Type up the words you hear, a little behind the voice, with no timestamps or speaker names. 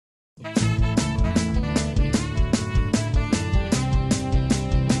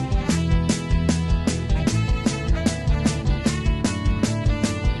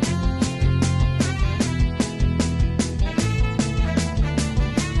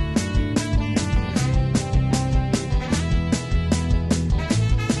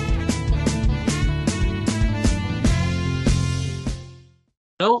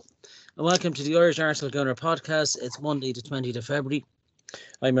and welcome to the Irish Arsenal Gooner podcast. It's Monday, the 20th of February.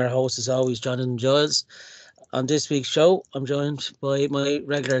 I'm your host, as always, Jonathan Giles. On this week's show, I'm joined by my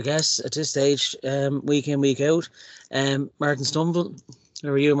regular guests at this stage, week in, week out. Martin Stumble. How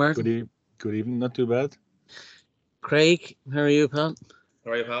are you, Martin? Good evening, not too bad. Craig, how are you, pal?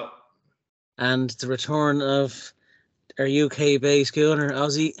 How are you, pal? And the return of our UK-based Gooner,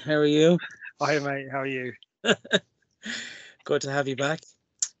 Ozzy. How are you? Hi, mate. How are you? Good to have you back.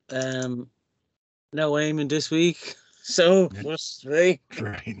 No Eamon this week, so frustrating.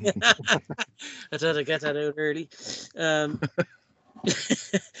 I thought I'd get that out early.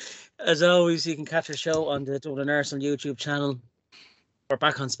 As always, you can catch our show on the Dublin Arsenal YouTube channel. We're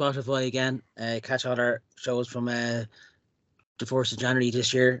back on Spotify again. Catch all our shows from the 1st of January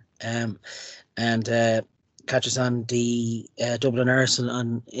this year. And catch us on the Dublin Arsenal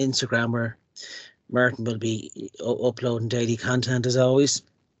on Instagram, where Martin will be uploading daily content as always.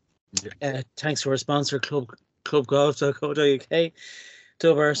 Thanks to our sponsor, clubgolf.co.uk.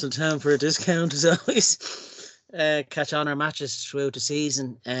 Dub Arsenal Town for a discount as always. Catch on our matches throughout the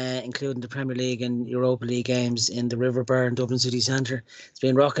season, including the Premier League and Europa League games in the River Bar in Dublin City Centre. It's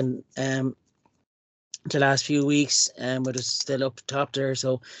been rocking the last few weeks, but it's still up top there,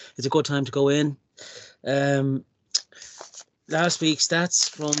 so it's a good time to go in. Last week's stats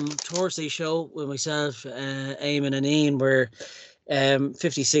from Thursday's show with myself, Eamon and Ian were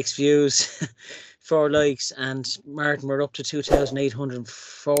 56 views, 4 likes, and Martin, we're up to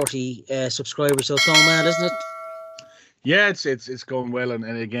 2,840 subscribers, so it's going well, isn't it? Yeah, it's going well, and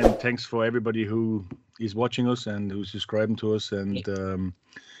again, thanks for everybody who is watching us and who's subscribing to us, and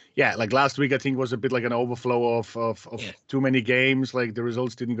like last week I think was a bit like an overflow of too many games. Like the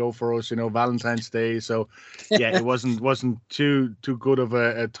results didn't go for us, Valentine's Day, so it wasn't too good of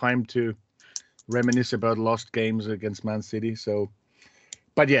a time to reminisce about lost games against Man City. So,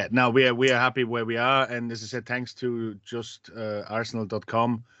 but now we are happy where we are, and as I said, thanks to just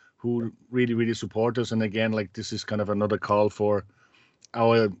Arsenal.com who really support us. And again, like this is kind of another call for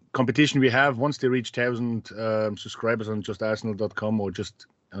our competition we have. Once they reach 1,000 subscribers on just Arsenal.com or just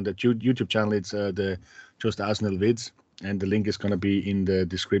on the YouTube channel, it's the Just Arsenal vids, and the link is going to be in the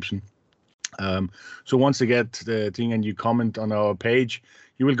description. So once you get the thing and you comment on our page,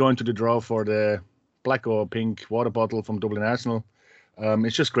 you will go into the draw for the black or pink water bottle from Dublin Arsenal.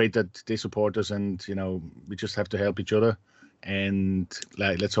 It's just great that they support us, and we just have to help each other. And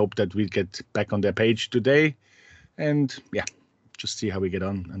let's hope that we get back on their page today, and just see how we get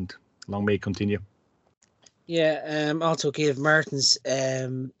on, and long may it continue. Also give Martin's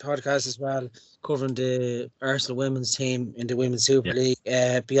podcast as well, covering the Arsenal women's team in the Women's Super League,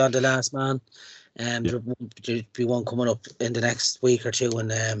 Beyond the Last Man. There'll be one coming up in the next week or two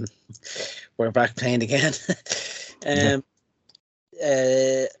when we're back playing again.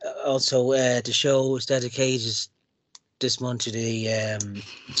 Also, the show is dedicated this month to the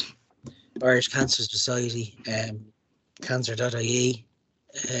Irish Cancer Society, cancer.ie.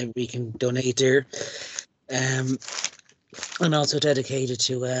 We can donate there. And also dedicated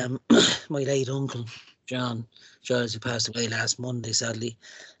to my late uncle, John Giles, who passed away last Monday, sadly.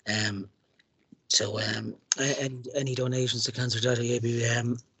 So any donations to cancer.ie be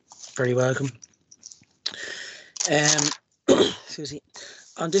very welcome. Excuse me.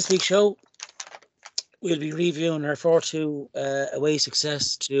 On this week's show, we'll be reviewing our 4-2 away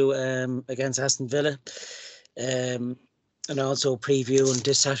success to against Aston Villa. And also previewing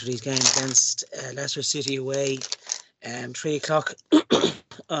this Saturday's game against Leicester City away, 3 o'clock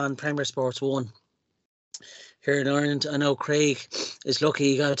on Premier Sports 1 here in Ireland. I know Craig is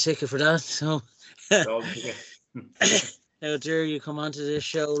lucky he got a ticket for that, so how dare you come onto this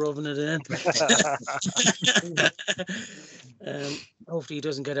show rubbing it in. Hopefully he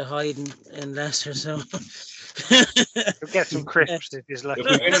doesn't get a hiding in Leicester, so he'll get some crisps if he's lucky.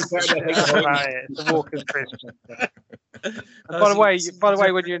 It's a walking crisps. By the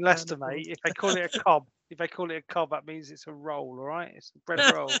way, when you're in Leicester, mate, if they call it a cob, that means it's a roll, all right? It's a bread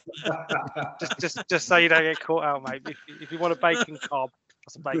roll. just so you don't get caught out, mate. If you want a bacon cob,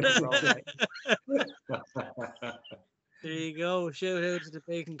 that's a bacon roll, mate. There you go. Shout out to the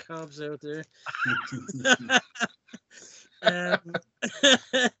bacon cobs out there.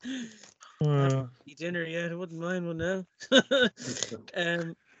 Dinner, I wouldn't mind one now.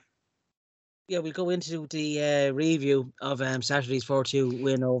 We'll go into the review of Saturday's 4-2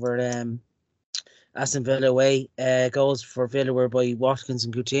 win over Aston Villa away. Goals for Villa were by Watkins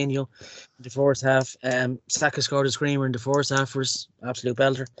and Coutinho in the first half. Saka scored a screamer in the first half for us. Absolute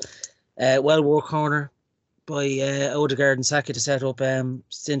belter. Well worked corner by Odegaard and Saka to set up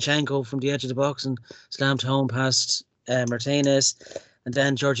Zinchenko from the edge of the box and slammed home past Martinez. And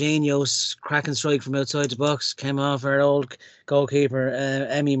then Jorginho's cracking strike from outside the box came off our old goalkeeper,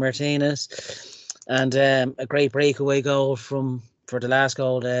 Emi Martinez. And a great breakaway goal for the last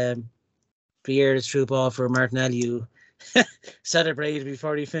goal. Vieira's through ball for Martinelli, who celebrated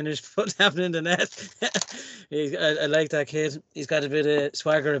before he finished putting that in the net. I like that kid. He's got a bit of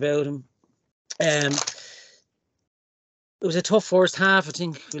swagger about him. It was a tough first half. I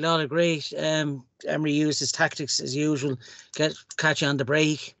think we'll all agree. Emery used his tactics as usual, catch you on the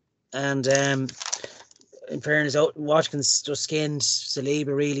break, and in fairness, Watkins just skinned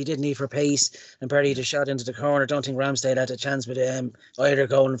Saliba. Really didn't need for pace, and barely the shot into the corner. Don't think Ramsdale had a chance with either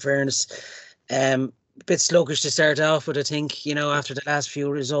goal. In fairness, a bit sluggish to start off, but I think after the last few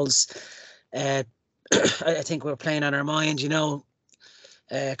results, I think we're playing on our mind.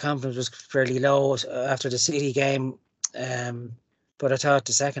 Confidence was fairly low after the City game. But I thought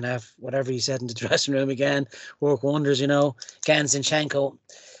the second half, whatever he said in the dressing room again, work wonders, Again, Zinchenko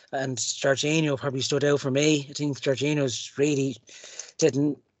and Jorginho probably stood out for me. I think Jorginho's really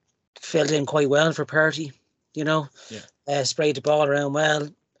didn't filled in quite well for Partey, sprayed the ball around well.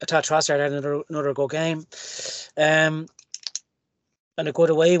 I thought Trossard had another good game. And a good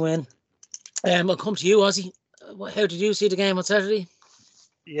away win. I'll come to you, Ozzy. How did you see the game on Saturday?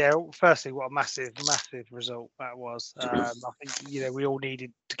 Yeah, firstly, what a massive result that was. I think we all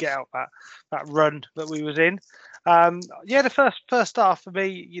needed to get out that run that we was in. The first half for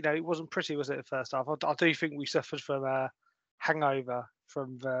me, it wasn't pretty, was it? The first half, I do think we suffered from a hangover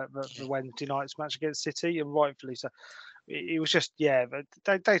from the Wednesday night's match against City, and rightfully so. It was just they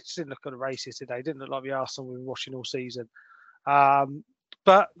just didn't look at the races today. They didn't look like the Arsenal we've been watching all season.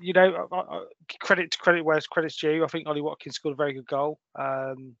 But credit where credit's due. I think Ollie Watkins scored a very good goal.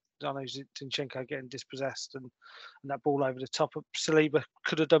 I know Zinchenko getting dispossessed and that ball over the top of Saliba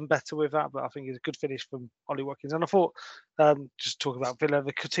could have done better with that, but I think it's a good finish from Ollie Watkins. And I thought, just talking about Villa,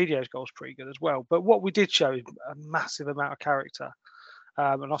 the Coutinho's goal was pretty good as well. But what we did show is a massive amount of character.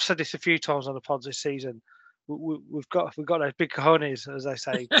 And I've said this a few times on the pods this season. We've got those big cojones, as they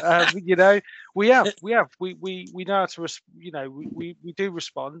say. We know how to we do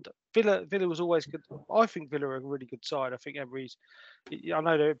respond. Villa was always good. I think Villa are a really good side. I think I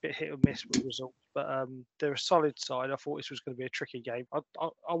know they're a bit hit or miss with results, but they're a solid side. I thought this was going to be a tricky game.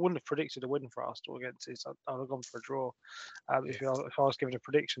 I wouldn't have predicted a win for Arsenal against this. I'd have gone for a draw if I was given a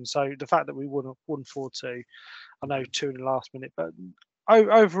prediction. So the fact that we won 4-2, I know 2 in the last minute, but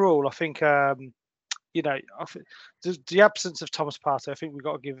overall, I think. The absence of Thomas Partey, I think we've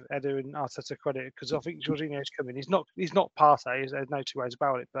got to give Edu and Arteta credit, because I think Jorginho's coming. He's not Partey, there's no two ways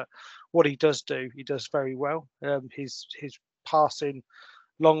about it. But what he does do, he does very well. His passing,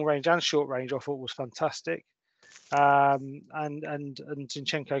 long range and short range, I thought was fantastic. And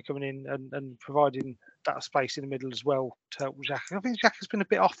Zinchenko coming in and providing that space in the middle as well to help Xhaka. I think Xhaka has been a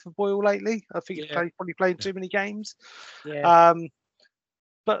bit off the boil lately. I think he's probably played too many games. Yeah.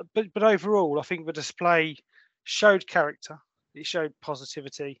 But overall, I think the display showed character. It showed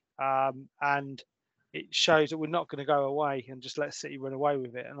positivity, and it shows that we're not going to go away and just let City run away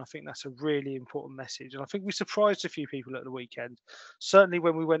with it. And I think that's a really important message. And I think we surprised a few people at the weekend. Certainly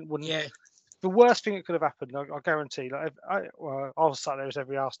when we went, the worst thing that could have happened, I guarantee. I was sat there as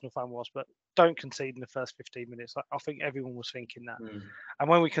every Arsenal fan was, but don't concede in the first 15 minutes. I think everyone was thinking that. And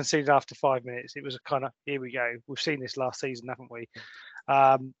when we conceded after 5 minutes, it was a kind of, here we go. We've seen this last season, haven't we?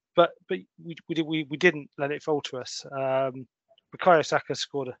 But we didn't let it fall to us. Bukayo Saka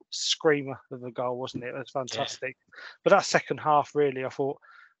scored a screamer of a goal, wasn't it? It was fantastic. Yeah. But that second half, really, I thought,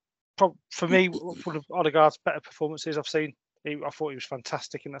 for me, one of Odegaard's better performances I've seen. I thought he was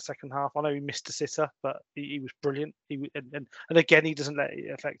fantastic in that second half. I know he missed a sitter, but he was brilliant. And again, he doesn't let it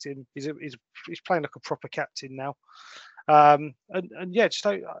affect him. He's playing like a proper captain now. Just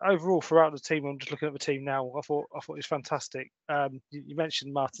overall throughout the team, I'm just looking at the team now. I thought it was fantastic. You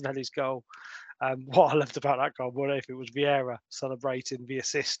mentioned Martinelli's goal. What I loved about that goal, more if it was Vieira celebrating the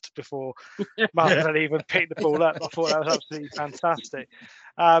assist before Martinelli even picked the ball up. I thought that was absolutely fantastic.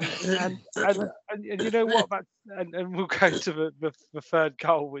 And you know what? And we'll go to the third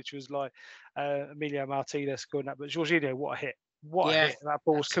goal, which was like Emilio Martinez scoring that. But Jorginho, what a hit! What a hit! That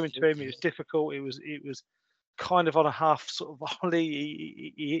ball was coming to him. It was difficult. It was kind of on a half sort of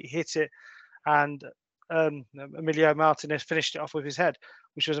volley. He hit it, and Emilio Martinez finished it off with his head,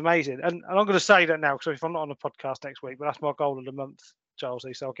 which was amazing. And I'm going to say that now, because if I'm not on the podcast next week, but that's my goal of the month,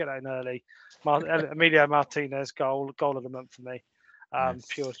 Charlesy. So I'll get that in early. Emilio Martinez goal of the month for me.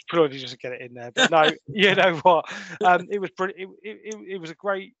 Purely just to get it in there. But no, you know what? It was brilliant. It was a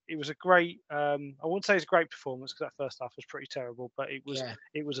great. I wouldn't say it's a great performance, because that first half was pretty terrible. But it was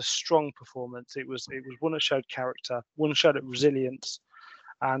a strong performance. It was one that showed character. One showed resilience.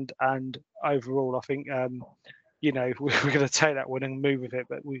 and overall, I think you know, we're going to take that win and move with it.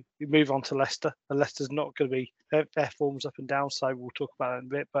 But we move on to Leicester, and Leicester's not going to be their form's up and down. So we'll talk about it in a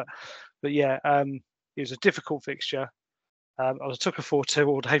bit. But yeah, it was a difficult fixture. I took a 4-2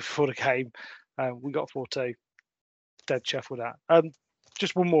 all day before the game. We got 4-2. Dead chuff with that.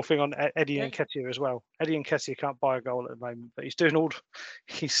 Just one more thing on Eddie Nketiah as well. Eddie Nketiah can't buy a goal at the moment, but he's doing all.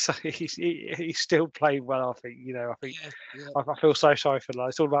 He's still playing well. I think, you know. I feel so sorry for him.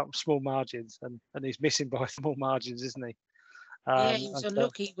 It's all about small margins, and he's missing by small margins, isn't he? He was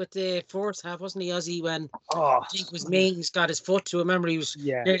unlucky with the fourth half, wasn't he, Ozzy? When I think it was Mings got his foot to. I remember he was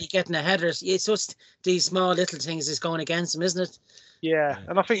nearly getting a header. It's just these small little things is going against him, isn't it? Yeah,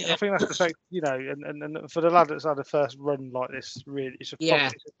 and I think that's the fact, you know, and for the lad that's had a first run like this, really, it's a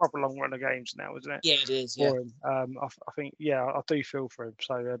proper long run of games now, isn't it? Yeah, it is. For him. I think, I do feel for him.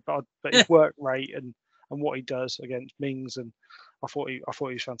 So, but his work rate and what he does against Mings, and I thought he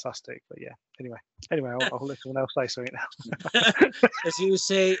was fantastic. But yeah, anyway, I'll let someone else say something now. As you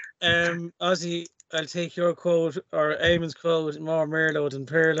say, Ozzy, I'll take your quote or Eamon's quote, more Merlot than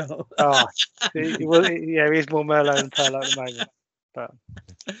Perlo. He is more Merlot than Perlo at the moment. But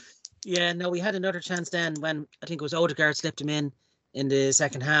yeah, no, we had another chance then when I think it was Odegaard slipped him in the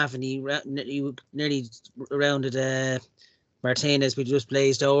second half, and he nearly rounded Martinez. We just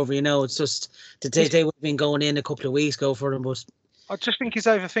blazed over. You know, it's just they would have been going in a couple of weeks ago for him, but I just think he's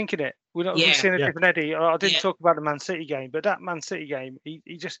overthinking it. We're seeing a different Eddie. I didn't talk about the Man City game, but that Man City game,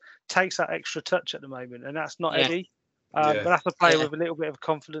 he just takes that extra touch at the moment, and that's not Eddie. But that's a player with a little bit of a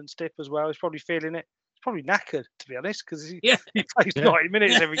confidence dip as well. He's probably feeling it. Probably knackered, to be honest, because he plays 90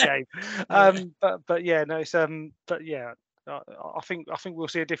 minutes every game. But yeah, no, it's but yeah, I think we'll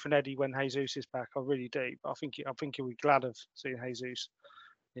see a different Eddie when Jesus is back. I really do. But I think he'll be glad of seeing Jesus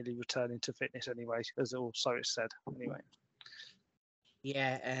nearly returning to fitness anyway, as also it's said anyway.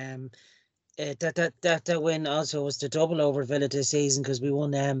 Yeah, that win also was the double over Villa this season, because we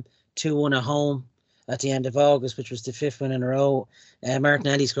won 2-1 at home at the end of August, which was the 5th win in a row.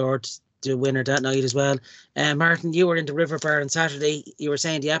 Martinelli scored the winner that night as well. Martin, you were in the River Bar on Saturday. You were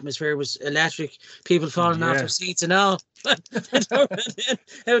saying the atmosphere was electric, people falling off their seats and all. How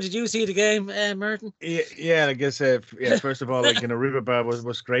did you see the game, Martin? Yeah, I guess first of all, like, River Bar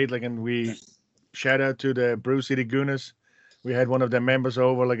was great, like, and we shout out to the Brew City Gooners. We had one of their members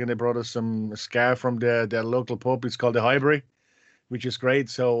over, like, and they brought us some scarf from their local pub. It's called the Highbury, which is great.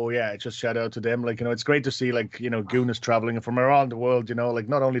 So yeah, just shout out to them. Like, it's great to see, like, Gooners traveling from around the world, like,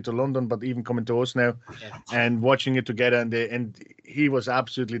 not only to London, but even coming to us now and watching it together. And he was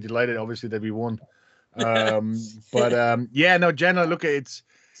absolutely delighted, obviously, that we won. Generally, look, it's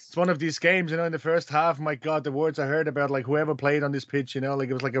one of these games, in the first half, my God, the words I heard about, like, whoever played on this pitch, like,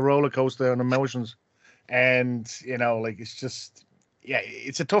 it was like a roller coaster on emotions. And, like, it's just,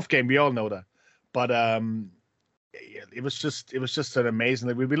 it's a tough game. We all know that. But, it was just an amazing.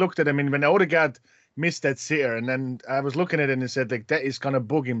 Like, we looked at him, when Odegaard missed that sitter, and then I was looking at it and said, like, that is gonna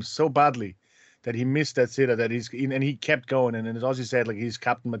bug him so badly that he missed that sitter, that and he kept going. And as Ozzy said, like, he's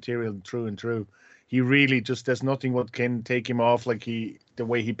captain material through and through. He really just, there's nothing what can take him off, like, the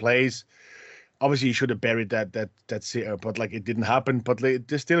way he plays. Obviously, he should have buried that sitter, but, like, it didn't happen. But, like,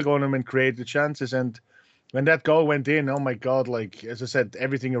 they're still going to create the chances. And when that goal went in, oh my God, like, as I said,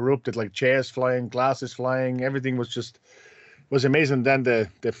 everything erupted, like chairs flying, glasses flying, everything was amazing. Then the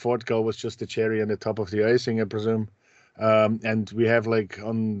fourth goal was just the cherry on the top of the icing, I presume. And we have, like,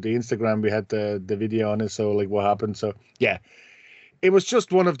 on the Instagram, we had the video on it, so, like, what happened. So yeah, it was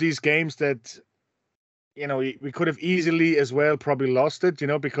just one of these games that, we could have easily as well probably lost it,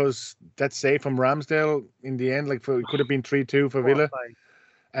 because that save from Ramsdale in the end, like, it could have been 3-2 for Villa.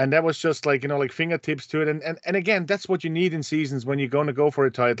 And that was just like, like, fingertips to it. And again, that's what you need in seasons when you're going to go for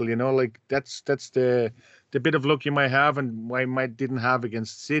a title, like, that's the bit of luck you might have and why you didn't have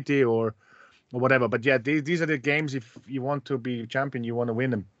against City or whatever. But yeah, these are the games, if you want to be champion, you want to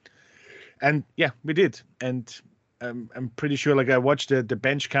win them. And yeah, we did. And I'm pretty sure, like, I watched the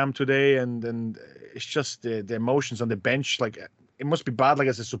bench cam today, and it's just the emotions on the bench. Like, it must be bad, like,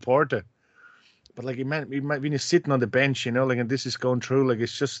 as a supporter. But, like, we might be sitting on the bench, like, and this is going through, like,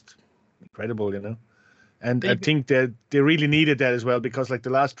 it's just incredible, And I think that they really needed that as well, because, like, the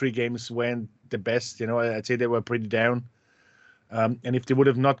last 3 games weren't the best, I'd say they were pretty down. And if they would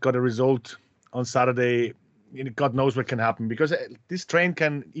have not got a result on Saturday, God knows what can happen, because this train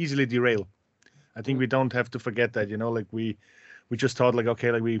can easily derail. I think we don't have to forget that, like, we just thought, like, okay,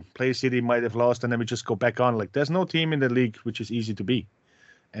 like, we play City, might have lost, and then we just go back on. Like, there's no team in the league which is easy to beat.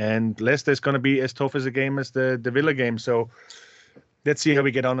 And Leicester is going to be as tough as a game as the Villa game. So let's see how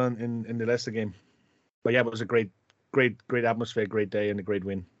we get on in the Leicester game. But yeah, it was a great great atmosphere, great day, and a great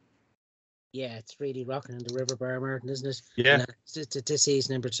win. Yeah, it's really rocking in the River Bar, Martin, isn't it? Yeah. This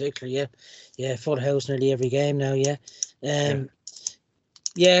season in particular, yeah, full house nearly every game now, yeah.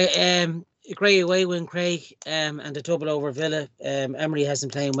 A great away win, Craig, and a double over Villa. Emery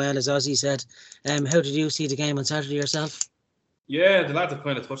hasn't playing well, as Ozzy said. How did you see the game on Saturday yourself? Yeah, the lads have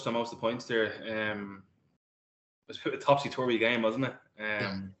kind of touched on most of the points there. It was a topsy-turvy game, wasn't it?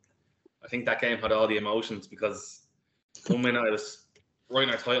 I think that game had all the emotions because 1 minute I was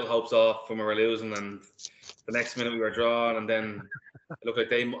writing our title hopes off when we were losing, and the next minute we were drawn, and then it looked like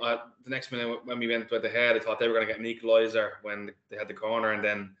the next minute when we went ahead, I thought they were going to get an equaliser when they had the corner, and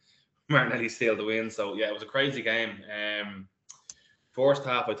then Martinelli sealed the win. So yeah, it was a crazy game. First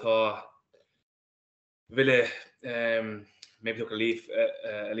half, I thought Villa maybe took a leaf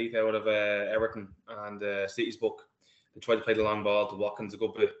out of Everton and City's book. They tried to play the long ball to Watkins a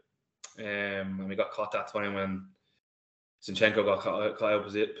good bit, and we got caught that time when Zinchenko got caught out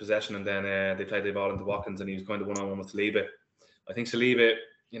of possession, and then they played the ball into Watkins, and he was kind of one-on-one with Saliba. I think Saliba,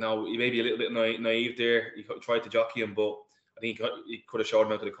 he may be a little bit naive there. He tried to jockey him, but I think he could have showed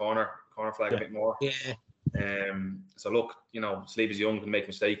him out to the corner flag a bit more. Yeah. So look, Saliba's young, can make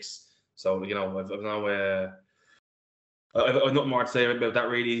mistakes. So I've nothing more to say about that.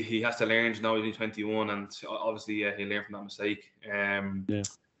 Really, he has to learn. He's only 21, and obviously he'll learn from that mistake. When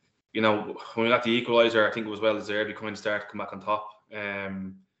we got the equaliser, I think it was well deserved. He kind of started to come back on top.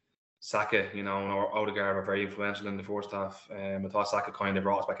 Saka, and Odegaard were very influential in the first half. I thought Saka kind of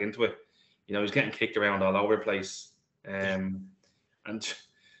brought us back into it. He was getting kicked around all over the place. And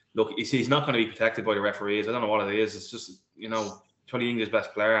look, he's not going to be protected by the referees. I don't know what it is. It's just, 20 England's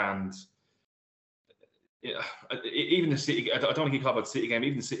best player, and even the City. I don't want to keep talking about the City game.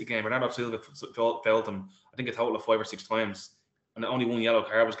 Even the City game, Bernardo Silva felt him, I think, a total of 5 or 6 times, and only 1 yellow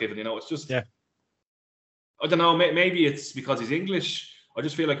card was given. It's just, I don't know. Maybe it's because he's English. I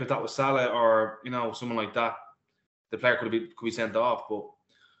just feel like if that was Salah or someone like that, the player could be sent off. But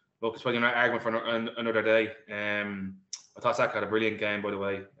look, it's probably an argument for another day. I thought Saka had a brilliant game, by the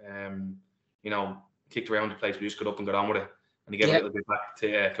way. Kicked around the place, but he just got up and got on with it, and he gave a little bit back to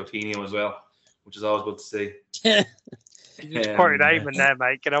Coutinho as well, which is always good to see. You just quoted Eamon there,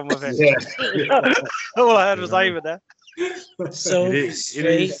 mate. Get on with it. Yeah. All I heard was Eamon there. So it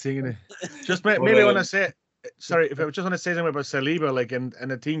is singing it. Just maybe I want to say, sorry, if I just want to say something about Saliba,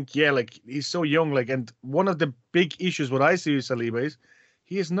 and I think, he's so young, and one of the big issues what I see with Saliba is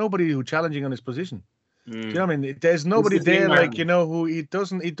he is nobody who challenging on his position. Do you know what I mean? There's nobody there, who he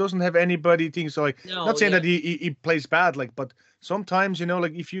doesn't have anybody things. So not saying that he plays bad, but sometimes,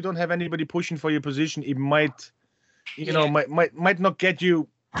 if you don't have anybody pushing for your position, it might, might not get you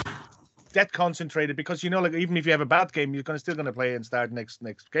that concentrated, because even if you have a bad game, you're still gonna play and start next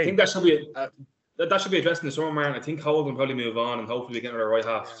game. I think that should be that should be addressed in the summer, man. I think Holt will probably move on, and hopefully we get another right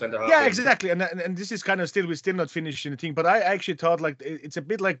half, centre half. Yeah, exactly. And this is kind of we're still not finished in the thing. But I actually thought it's a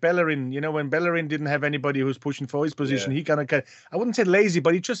bit like Bellerin. When Bellerin didn't have anybody who's pushing for his position, he kind of I wouldn't say lazy,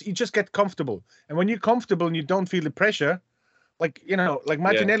 but you just get comfortable. And when you're comfortable and you don't feel the pressure,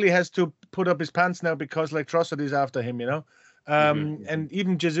 Martinelli has to put up his pants now because Trossard is after him. And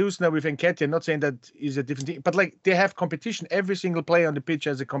even Jesus now with Nketiah, not saying that is a different thing, but they have competition. Every single player on the pitch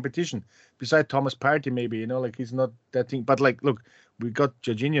has a competition. Besides Thomas Partey, maybe he's not that thing. But look, we got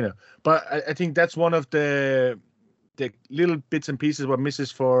Jorginho now. But I think that's one of the little bits and pieces what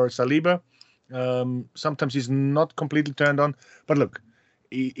misses for Saliba. Sometimes he's not completely turned on. But look,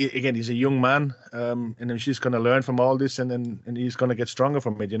 he's a young man, and he's going to learn from all this, and he's going to get stronger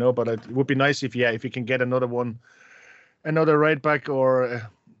from it. But it would be nice if he can get another right back or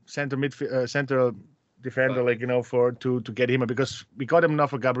central defender, to get him, because we got him now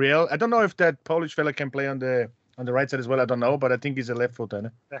for Gabriel. I don't know if that Polish fella can play on the right side as well. I don't know, but I think he's a left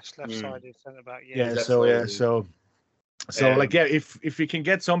footer. Left side is centre back. If we can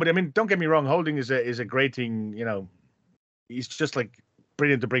get somebody, I mean, don't get me wrong, Holding is a great thing. He's just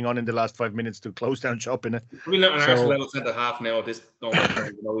brilliant to bring on in the last 5 minutes to close down shop in it. We're not an Arsenal level centre half now at this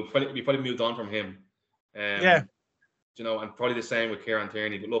moment. We probably moved on from him. And probably the same with Kieran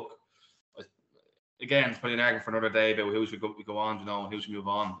Tierney. But look, again, it's probably an argument for another day about who should go on, and who should move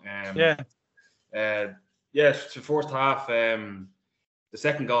on. The first half, the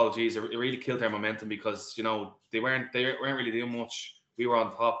second goal, it really killed their momentum, because they weren't really doing much. We were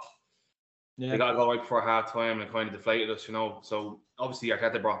on top. They got a goal right before half time, and it kind of deflated us, So obviously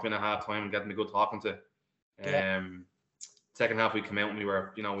Arteta brought in at half time and got them a good talking to. Second half we came out and we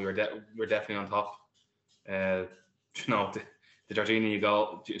were definitely on top. The Jorginho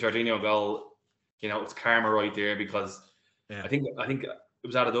goal, it's karma right there, because I think it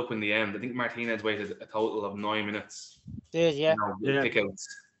was added up in the end. I think Martinez waited a total of 9 minutes. Did Kickouts.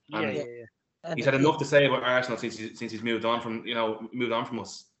 Yeah. And he's had enough to say about Arsenal since he's moved on from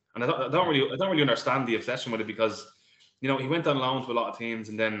us. And I don't really understand the obsession with it because he went on loan to a lot of teams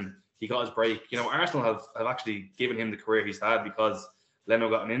and then he got his break. Arsenal have actually given him the career he's had because Leno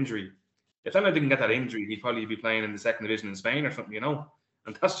got an injury. If Leno didn't get that injury, he'd probably be playing in the second division in Spain or something, And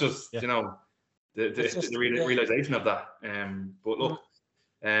that's just the realization of that. But look,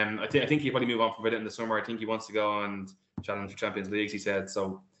 I think he'll probably move on from it in the summer. I think he wants to go and challenge for Champions Leagues, he said.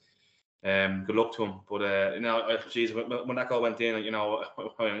 So good luck to him. But when that goal went in,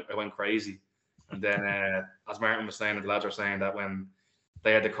 I went crazy. And then as Martin was saying, and the lads were saying that when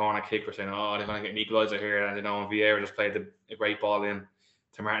they had the corner kick, we're saying, oh, they're going to get an equaliser here. And and Vieira just played a great ball in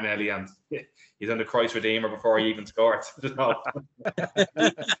to Martinelli, and he's on the Christ Redeemer before he even scored.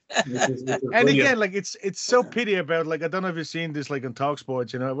 And again, like it's so pity about, like, I don't know if you've seen this, like, on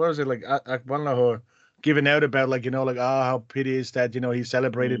TalkSport, what was it, like, Akbanlahor giving out about, like, how pity is that, he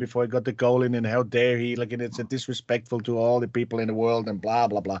celebrated before he got the goal in, and how dare he, like, and it's disrespectful to all the people in the world, and blah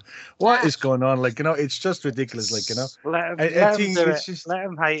blah blah. What is going on? Like, it's just ridiculous. Like, let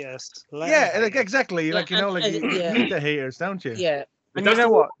them hate us. Exactly. Like, you need the haters, don't you? Yeah. And you know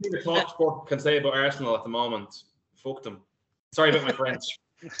what the TalkSport can say about Arsenal at the moment? Fuck them. Sorry about my French.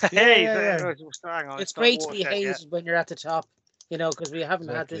 Yeah. It's great to be hated when you're at the top, because we haven't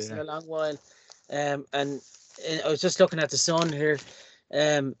had this in a long while. And I was just looking at the Sun here.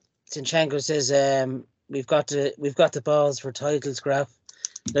 Zinchenko says we've got the balls for title scrap.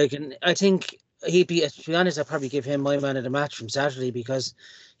 Like, and I think he'd be, to be honest, I'd probably give him my man of the match from Saturday because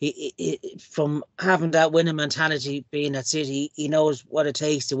he from having that winning mentality, being at City, he knows what it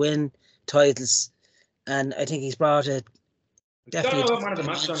takes to win titles, and I think he's brought it. Definitely. Don't know about man of the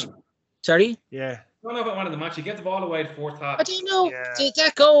match, son. Sorry? Yeah. Don't know about man of the match. You get the ball away at fourth half. I don't know. See,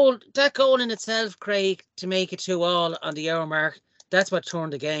 that goal in itself, Craig, to make it 2-2 on the hour mark, that's what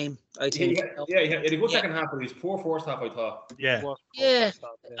turned the game, I think. Yeah. He had a good second half, but he was poor first half, I thought. Yeah.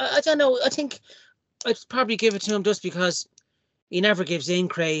 I don't know. I think I'd probably give it to him just because he never gives in,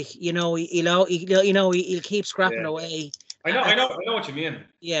 Craig. He'll keep scrapping away. I know what you mean.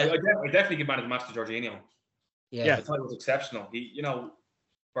 Yeah. I definitely give man of the match to Jorginho. Yeah. I thought it was exceptional. He,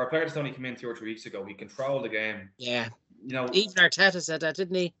 for a player that's only come in 2 or 3 weeks ago, he controlled the game. Yeah. Even Arteta said that,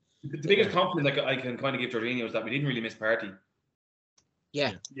 didn't he? The biggest compliment I can kind of give Jorginho is that we didn't really miss Partey.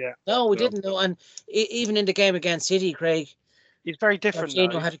 Yeah. No, we didn't. No, and even in the game against City, Craig, he's very different.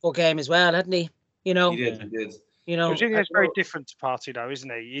 Jorginho had a good game as well, hadn't he? He did. Jorginho's very different to Partey, though, isn't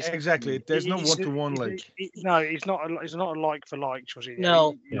he? Exactly. There's no one-to-one like. No, he's not a like for like, Jorginho.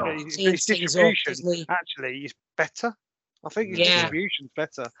 No. His distribution actually is better. I think his distribution's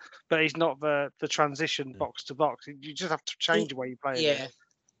better, but he's not the transition box to box. You just have to change the way you play. Yeah.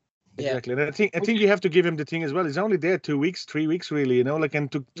 Exactly. And I think you have to give him the thing as well. He's only there 2 weeks, 3 weeks, really,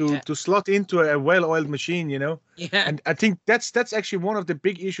 and to slot into a well-oiled machine, Yeah. And I think that's actually one of the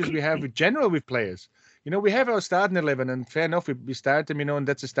big issues we have with players. We have our starting 11, and fair enough, we start them, and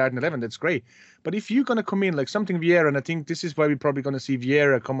that's a starting 11. That's great. But if you're going to come in like something Vieira, and I think this is why we're probably going to see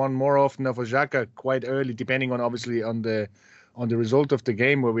Vieira come on more often over Xhaka quite early, depending on obviously on the result of the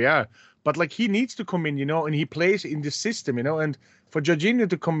game where we are. But like he needs to come in, and he plays in the system, and for Jorginho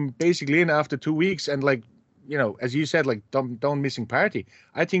to come basically in after 2 weeks and like, as you said, like don't missing Partey.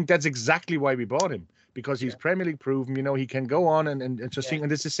 I think that's exactly why we bought him. Because he's Premier League proven, he can go on and just think. And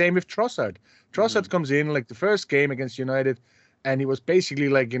it's the same with Trossard. Trossard comes in like the first game against United, and he was basically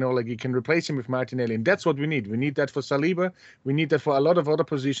like, like you can replace him with Martinelli. And that's what we need. We need that for Saliba. We need that for a lot of other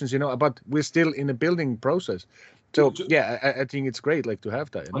positions, but we're still in a building process. So, I think it's great like to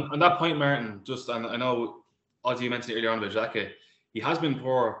have that. On that point, Martin, and I know, as you mentioned earlier on about Xhaka, he has been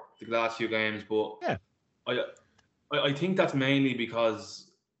poor the last few games, but I think that's mainly because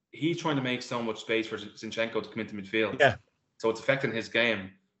he's trying to make so much space for Zinchenko to come into midfield. Yeah. So it's affecting his game.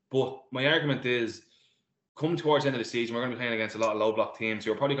 But my argument is, come towards the end of the season, we're going to be playing against a lot of low block teams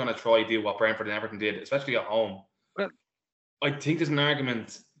who are probably going to try to do what Brentford and Everton did, especially at home. Well, I think there's an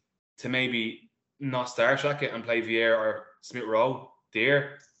argument to maybe not start Xhaka and play Vieira or Smith Rowe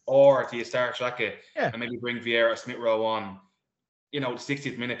there, or do you start Xhaka and maybe bring Vieira or Smith Rowe on, the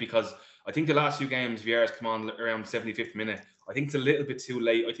 60th minute, because I think the last few games Vieira's come on around the 75th minute. I think it's a little bit too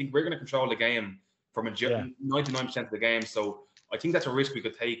late. I think we're going to control the game for 99% of the game. So I think that's a risk we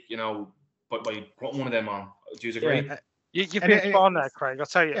could take, by putting one of them on. Do you agree? You've been spot on there, Craig. I'll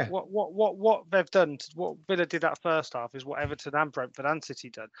tell you what they've done. What Villa did that first half is what Everton and Brentford and City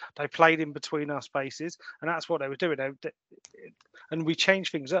done. They played in between our spaces, and that's what they were doing. And we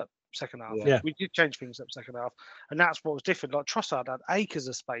changed things up. second half. Yeah. We did change things up second half, and that's what was different. Like Trossard had acres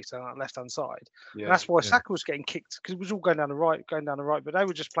of space on that left-hand side. Yeah. And that's why Saka was getting kicked, because it was all going down the right, but they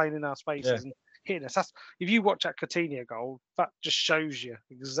were just playing in our spaces and hitting us. If you watch that Coutinho goal, that just shows you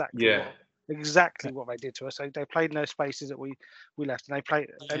exactly what they did to us. They played in those spaces that we left, and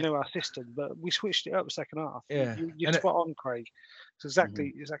they knew our system, but we switched it up the second half. Yeah. You're spot on, Craig. It's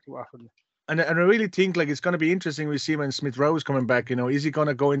exactly what happened. And I really think like it's going to be interesting. We see when Smith Rowe is coming back. You know, is he going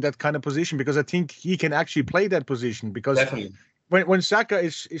to go in that kind of position? Because I think he can actually play that position. Because when Saka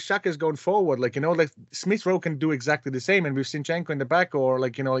is going forward, like, you know, like Smith Rowe can do exactly the same. And with Zinchenko in the back, or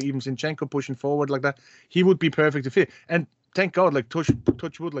like, you know, even Zinchenko pushing forward like that, he would be perfect to fit. And thank God, like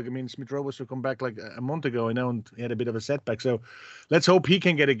touch wood, like, I mean, Smith Rowe was to come back like a month ago, you know, and he had a bit of a setback. So let's hope he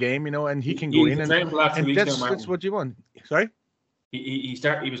can get a game, you know, and he can go in. And that's what you want. Sorry. He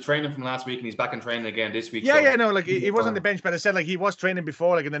was training from last week, and he's back in training again this week. Like he was on the bench, but I said like he was training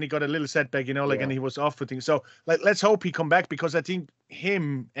before, like, and then he got a little setback, you know, like, and he was off for things. So like let's hope he come back, because I think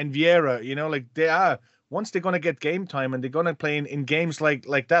him and Vieira, you know, like they are, once they're gonna get game time and they're gonna play in games like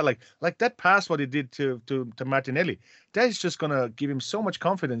that, like that pass what he did to Martinelli, that is just gonna give him so much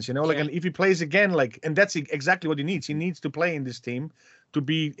confidence, you know, like, and if he plays again, like, and that's exactly what he needs. He needs to play in this team to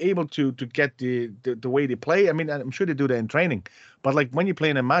be able to get the way they play. I mean, I'm sure they do that in training, but like when you play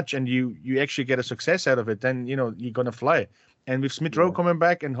in a match and you actually get a success out of it, then, you know, you're gonna fly. And with Smith Rowe coming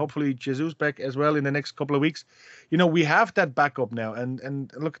back, and hopefully Jesus back as well in the next couple of weeks, you know, we have that backup now.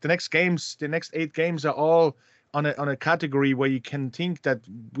 And look, the next 8 games are all on a category where you can think that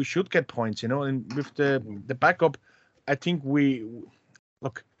we should get points, you know. And with the backup, I think you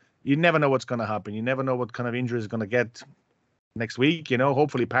never know what's gonna happen. You never know what kind of injury is gonna get next week, you know.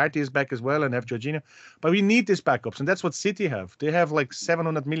 Hopefully Partey is back as well, and have Jorginho. But we need these backups, and that's what City have. They have like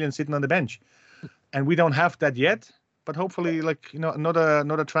 700 million sitting on the bench, and we don't have that yet. But hopefully, like, you know,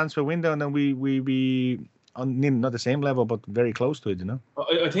 another transfer window, and then we on not the same level, but very close to it, you know.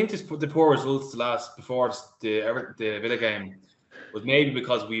 I think the poor results before the Villa game was maybe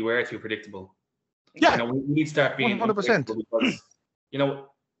because we were too predictable. Yeah, you know, we need to start being 100%. Because, you know,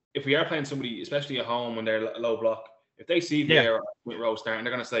 if we are playing somebody, especially at home when they're low block, if they see Vieira with Rowe starting,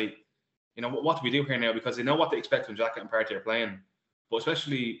 they're going to say, you know, what do we do here now? Because they know what they expect when Xhaka and Partey are playing. But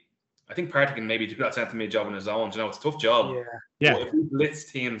especially, I think Partey can maybe do that centre mid job on his own. You know, it's a tough job. Yeah. But if we blitz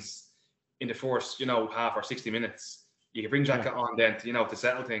teams in the first, you know, half or 60 minutes, you can bring Xhaka on then, to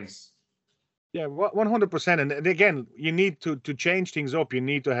settle things. Yeah, 100%. And again, you need to change things up. You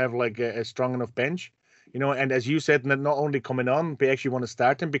need to have like a strong enough bench, you know. And as you said, not only coming on, they actually want to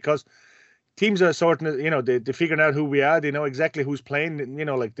start them, because teams are sorting, you know, they're figuring out who we are. They know exactly who's playing. You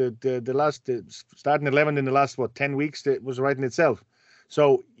know, like the last starting 11 in the last 10 weeks, that was writing itself.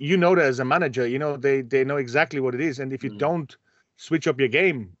 So you know that as a manager, you know, they know exactly what it is. And if you don't switch up your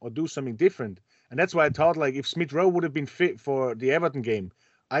game or do something different, and that's why I thought, like, if Smith Rowe would have been fit for the Everton game,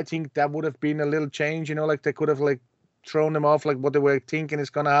 I think that would have been a little change. You know, like they could have like thrown them off, like what they were thinking is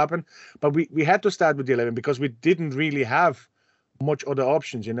going to happen. But we had to start with the 11 because we didn't really have much other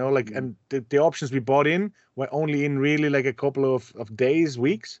options, you know, like, and the options we bought in were only in really like a couple of days,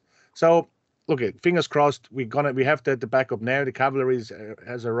 weeks. So look, fingers crossed, we have the backup now. The cavalry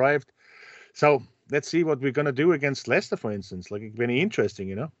has arrived. So let's see what we're gonna do against Leicester, for instance. Like, it's very interesting,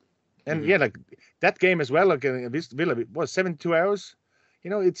 you know. And like that game as well, like Villa, it was 72 hours. You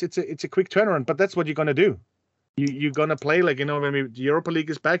know, it's a quick turnaround, but that's what you're gonna do. You're gonna play, like, you know, when the Europa League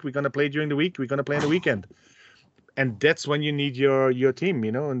is back, we're gonna play during the week. We're gonna play on the weekend. And that's when you need your team,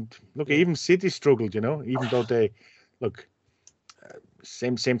 you know. And look, even City struggled, you know, even though they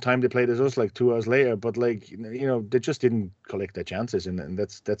same time they played as us, like 2 hours later. But like, you know, they just didn't collect their chances, and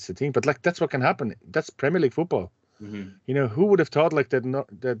that's the thing. But like, that's what can happen. That's Premier League football. You know, who would have thought like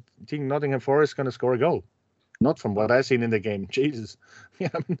that team Nottingham Forest going to score a goal? Not from what I've seen in the game. Jesus.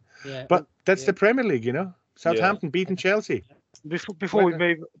 But that's the Premier League, you know. Southampton beating Chelsea. Before we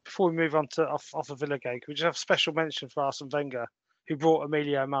move on to off the Villa game, we just have special mention for Arsene Wenger, who brought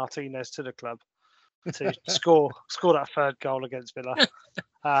Emilio Martinez to the club to score that third goal against Villa.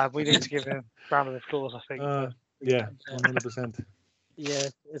 We need to give him a round of applause, I think. 100%. Yeah,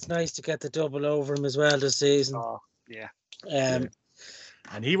 it's nice to get the double over him as well this season.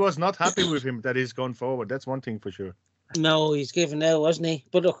 And he was not happy with him that he's gone forward. That's one thing for sure. No, he's given out, wasn't he?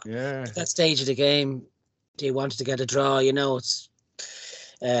 But look, at that stage of the game, they wanted to get a draw, you know. It's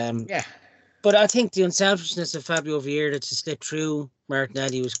but I think the unselfishness of Fabio Vieira to slip through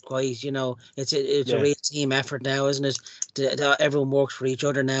Martinelli was quite, you know, it's a real team effort now, isn't it? Everyone works for each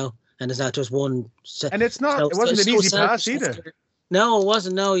other now, and it's not just one. And it's not. It wasn't an easy pass either. No, it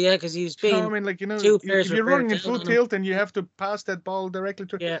wasn't. No, yeah, because he was being. No, I mean, like, two if players you're were running in burnt full out on him. tilt and you have to pass that ball directly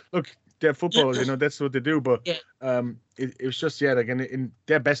to. Yeah. Look, they're footballers, that's what they do. But Yeah. it was just like in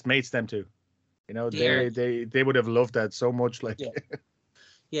their best mates, them too. They would have loved that so much. Like.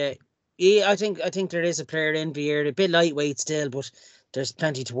 Yeah. Yeah, I think there is a player in here, a bit lightweight still, but there's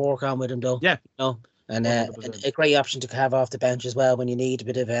plenty to work on with him though. Yeah. And 100%. a great option to have off the bench as well when you need a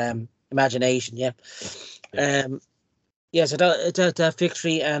bit of imagination. Yeah. So that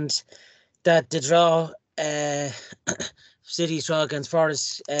victory and that the draw, City's draw against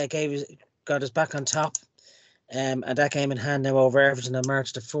Forest got us back on top. And that came in hand now over Everton on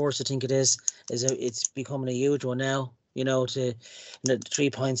March the 4th, I think it is. It's becoming a huge one now. To 3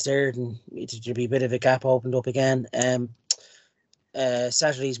 points there, and there'll be a bit of a gap opened up again.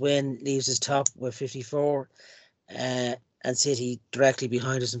 Saturday's win leaves us top with 54, and City directly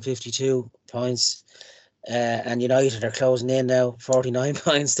behind us in 52 points. And United are closing in now, 49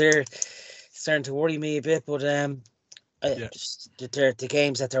 points. They're starting to worry me a bit, but the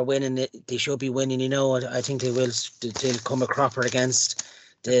games that they're winning, they should be winning. I think they will. They'll come a cropper against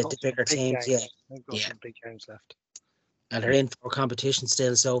the bigger teams. They've got some big games left. And they're in for competition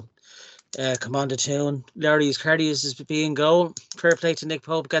still, so come on to tune. Larry's Cardius is being goal. Fair play to Nick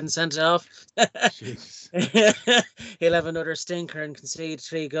Pope getting sent off. He'll have another stinker and concede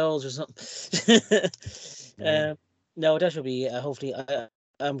 3 goals or something. No, that should be hopefully.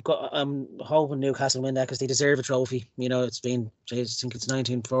 I'm hoping Newcastle win that because they deserve a trophy. It's been, I think it's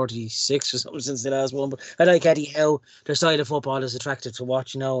 1946 or something since the last one. But I like Eddie Howe. Their style of football is attractive to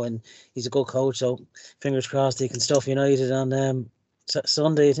watch, and he's a good coach. So fingers crossed he can stuff United on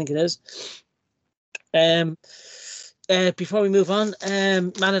Sunday, I think it is. Before we move on,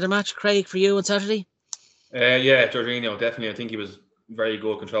 man of the match, Craig, for you on Saturday. Jorginho, definitely. I think he was very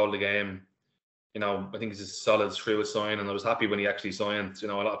good, control of the game. I think he's a solid through sign, and I was happy when he actually signed. A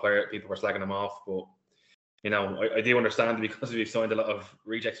lot of people were slagging him off, but I do understand it because we've signed a lot of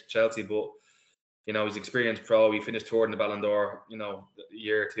rejects to Chelsea. But he's experienced pro. He finished third in the Ballon d'Or. A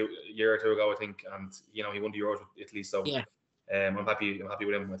year or two ago, I think, and he won the Euros with Italy. So I'm happy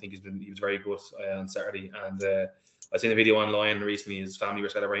with him. I think he was very good on Saturday, and I seen a video online recently. His family were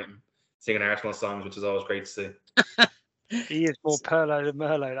celebrating, singing Arsenal songs, which is always great to see. He is more Perlo than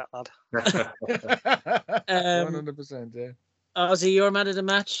Merlo, that lad. 100%, yeah. Ozzy, your man of the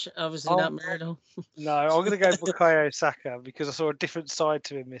match? Obviously not Merlo. No, I'm going to go Bukayo Saka because I saw a different side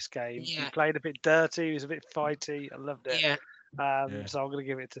to him this game. Yeah. He played a bit dirty. He was a bit fighty. I loved it. Yeah. So I'm going to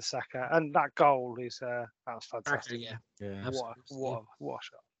give it to Saka. And that goal is that was fantastic. Yeah. What a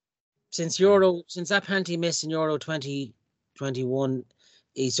shot. Since that penalty miss in Euro 2021,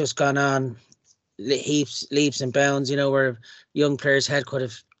 he's just gone on leaps and bounds, where young players' head could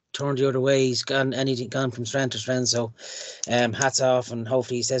have turned the other way. He's gone from strength to strength. So hats off, and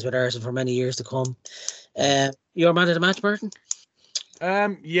hopefully he stays with Arsenal for many years to come. Your man of the match, Martin?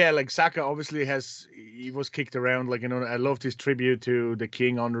 Like Saka obviously he was kicked around, I loved his tribute to the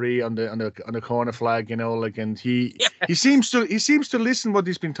King Henri on the corner flag, and he seems to listen what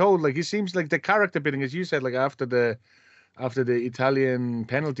he's been told. He seems like the character building, as you said, after the Italian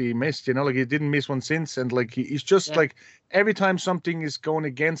penalty he missed, he didn't miss one since, and he's just every time something is going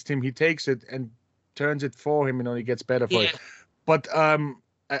against him, he takes it and turns it for him, he gets better for it. But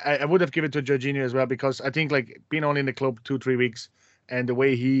I would have given it to Jorginho as well, because I think being only in the club 2-3 weeks, and the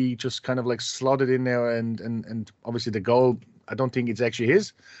way he just kind of slotted in there, and obviously the goal, I don't think it's actually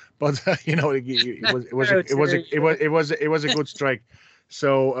his, but it was a good strike.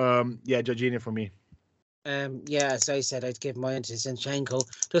 So Jorginho for me. As I said, I'd give mine to Zinchenko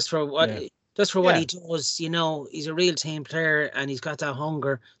just for what he does. He's a real team player, and he's got that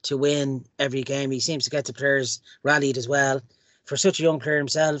hunger to win every game. He seems to get the players rallied as well for such a young player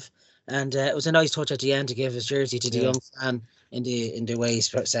himself. And it was a nice touch at the end to give his jersey to the young fan in the way he's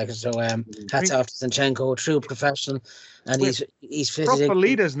second. So hats off to Zinchenko, a true professional, and he's fitted proper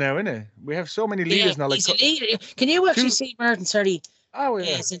leaders now, innit? We have so many leaders now. He's a leader. Can you actually see Martin Sorry? Oh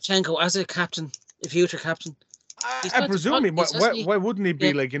yeah, Zinchenko as a captain. The future captain. I presume why wouldn't he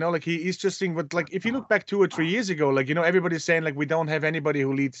be he's just saying, but if you look back 2 or 3 years ago, everybody's saying we don't have anybody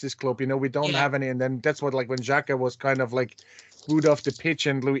who leads this club, we don't have any, and then that's what when Xhaka was kind of booed off the pitch,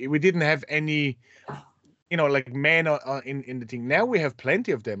 and we didn't have any men in the thing. Now we have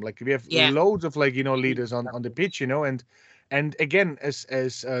plenty of them. We have loads of leaders on the pitch, and again, as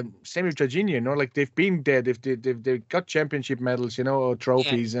same with Jorginho, they've been there, they've got championship medals, or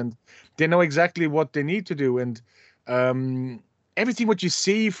trophies, and they know exactly what they need to do. And everything what you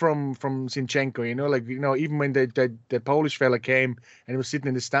see from Zinchenko, even when the Polish fella came and he was sitting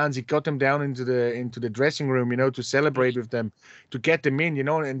in the stands, he got them down into the dressing room, to celebrate with them, to get them in,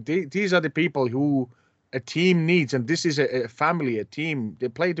 and these are the people who a team needs, and this is a family, a team. They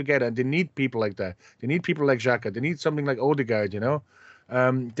play together, and they need people like that. They need people like Xhaka. They need something like Odegaard,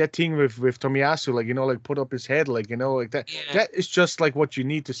 that thing with Tomiyasu, put up his head, like that. Yeah. That is just like what you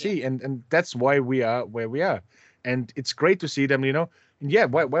need to see, and that's why we are where we are. And it's great to see them, And yeah,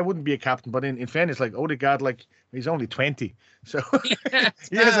 why wouldn't be a captain? But in fairness, like Odegaard, he's only 20, so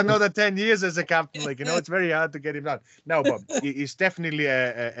he has another 10 years as a captain. It's very hard to get him out. No, but he's definitely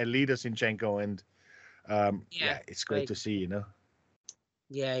a leader, Zinchenko, and yeah, it's great to see,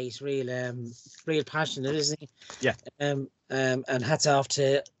 Yeah, he's real passionate, isn't he? Yeah. And hats off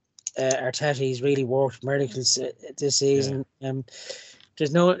to Arteta. He's really worked miracles this season. Yeah.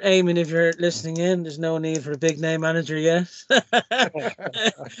 There's no Eamon, if you're listening in, there's no need for a big name manager yet.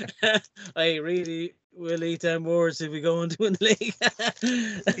 I really will eat them words if we go into the league.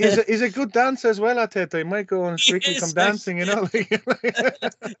 He's a good dancer as well, Arteta. He might go on Strictly Come Dancing,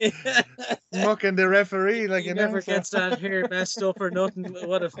 mocking the referee, he never gets that hair messed up or nothing.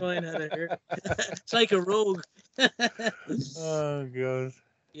 What a fine head of hair. It's like a rogue. Oh God.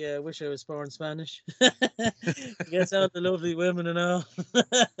 Yeah, I wish I was born Spanish. He gets out the lovely women and all.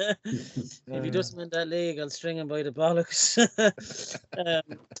 If he doesn't win that league, I'll string him by the bollocks.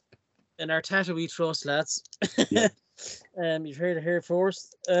 In Arteta we trust, lads. Yeah. You've heard it here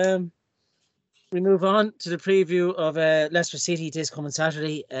first. We move on to the preview of Leicester City this coming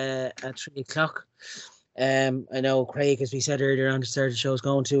Saturday at 3:00. I know Craig, as we said earlier on the start of the show, is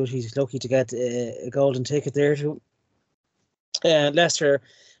going to it. He's lucky to get a golden ticket there too. Leicester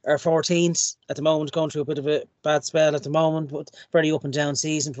are 14th at the moment, going through a bit of a bad spell at the moment, but very up and down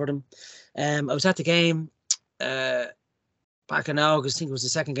season for them. I was at the game back in August. I think it was the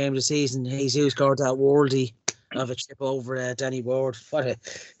second game of the season. Jesus scored that worldie of a chip over Danny Ward. What a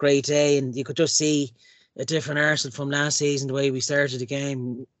great day. And you could just see a different Arsenal from last season, the way we started the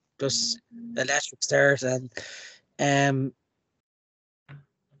game. Just electric start. And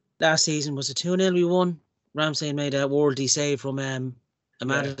last season was a 2-0 we won. Ramsey made a worldie save from a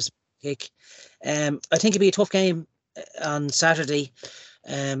Madison kick. I think it'd be a tough game on Saturday.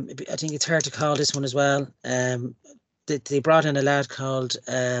 I think it's hard to call this one as well. They brought in a lad called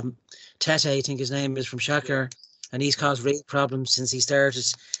Tete, I think his name is, from Shakhtar, and he's caused real problems since he started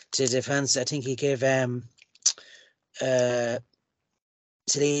to defence. I think he gave Talib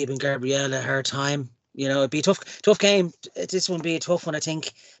and Gabriel a hard time. It'd be a tough game. This one would be a tough one. I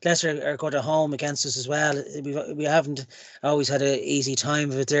think Leicester are good at home against us as well. We haven't always had an easy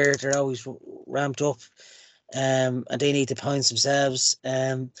time of it there. They're always ramped up, and they need the points themselves.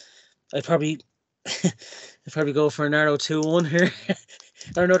 I'd probably go for a narrow 2-1 here,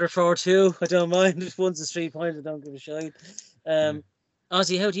 or another 4-2. I don't mind. If one's a 3 point, I don't give a shit.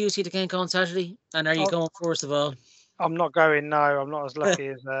 Ozzy, how do you see the game going Saturday? And are you going first of all? I'm not going. No, I'm not as lucky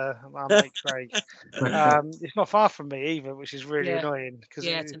as my mate Craig. It's not far from me either, which is really annoying.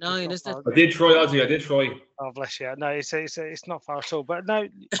 It's annoying, isn't it? I did try, Ozzy. I did try. Oh, bless you. No, it's not far at all. But no,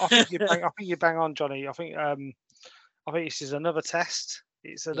 I think you bang on, Johnny. I think this is another test.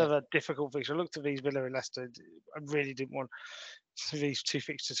 It's another difficult fixture. I looked at these Villa and Leicester. I really didn't want these two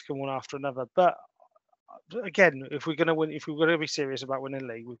fixtures to come one after another. But again, if we're going to win, if we're going to be serious about winning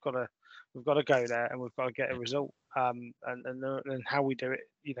the league, we've got to go there and we've got to get a result. And how we do it,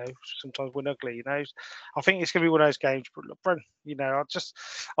 sometimes we're ugly. I think it's going to be one of those games. But look, Brent,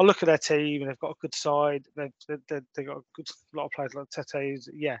 I look at their team and they've got a good side. They've got a lot of players like Tete.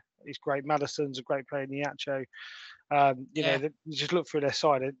 He's great. Madison's a great player. Niacho. You just look through their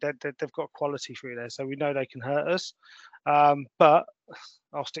side. They've got quality through there, so we know they can hurt us. But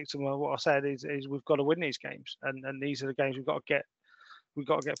I'll stick to what I said. Is we've got to win these games, and these are the games we've got to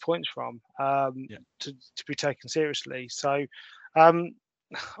get points from to be taken seriously. So I'm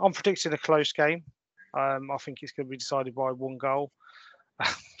predicting a close game. I think it's going to be decided by one goal.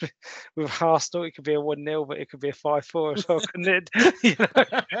 With Arsenal, it could be a 1-0, but it could be a 5-4 as well, couldn't it?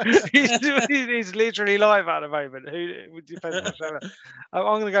 He's literally live at the moment. I'm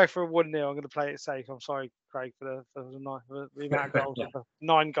going to go for a 1-0. I'm going to play it safe. I'm sorry, Craig, for the amount of goals, a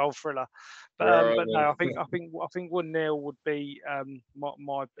 9-goal thriller. But no, I think 1-0 would be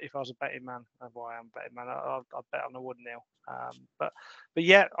my if I was a betting man. Well, I am a betting man. I'd bet on a 1-0. But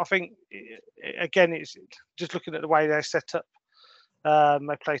yeah, I think again, it's just looking at the way they're set up.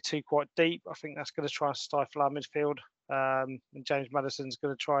 They play two quite deep. I think that's going to try and stifle our midfield. And James Madison's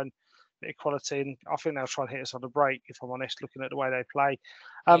going to try and bit of quality, and I think they'll try and hit us on the break, if I'm honest, looking at the way they play.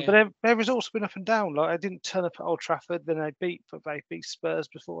 But their results have been up and down. Like, they didn't turn up at Old Trafford, then they beat Spurs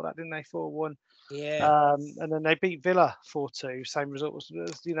before that, didn't they? 4-1. Yeah. And then they beat Villa 4-2. Same result was,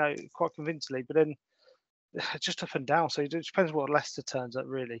 quite convincingly. But then just up and down. So it depends what Leicester turns up.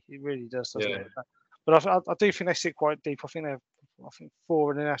 Really, it really does, doesn't it? But I do think they sit quite deep. I think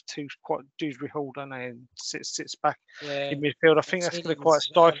 4 and then have 2 quite Dewsbury Hall, don't they? And sits back in midfield. I think that's going to quite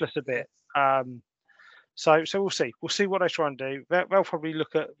stifle us a bit. So we'll see. We'll see what they try and do. They'll probably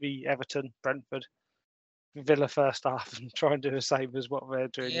look at the Everton, Brentford, Villa first half and try and do the same as what they're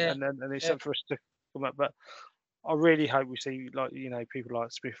doing, and then it's up for us to come up. But I really hope we see, like, people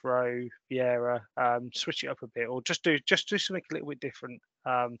like Smith Rowe, Vieira, switch it up a bit, or just do something a little bit different,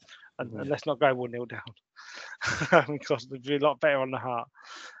 and let's not go 1-0 down because it'd be a lot better on the heart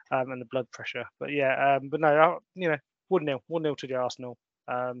and the blood pressure. But but no, 1-0 to the Arsenal.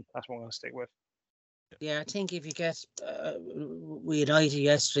 That's what I'm going to stick with. Yeah, I think if you get we United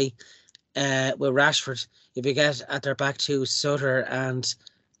yesterday with Rashford, if you get at their back to Sutter and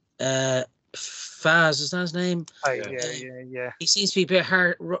Faz, is that his name? Oh, yeah. He seems to be a bit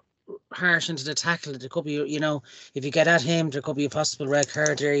harsh into the tackle. There could be, if you get at him, there could be a possible red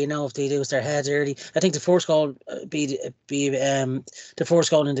card there. If they lose their head early. I think the first goal the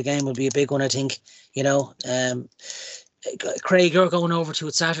first goal in the game will be a big one. I think. Craig, you're going over to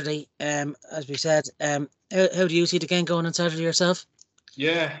it Saturday. As we said, how do you see the game going on Saturday yourself?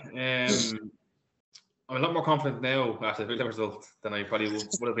 Yeah, I'm a lot more confident now after the Villa result than I probably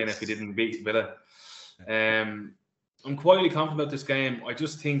would have been if we didn't beat Villa. I'm quietly confident about this game. I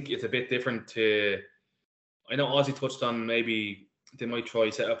just think it's a bit different to. I know Ozzy touched on maybe they might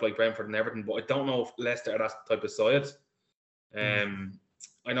try set up like Brentford and Everton, but I don't know if Leicester are that type of side. I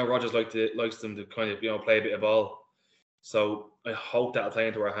know Rodgers likes them to kind of play a bit of ball, so I hope that'll play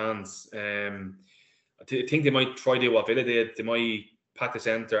into our hands. I think they might try to do what Villa did. They might pack the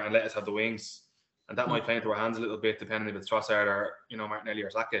centre and let us have the wings. And that might play into our hands a little bit, depending if it's Trossard or Martinelli or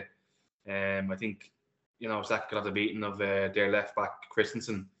Saka. I think Saka could have the beating of their left back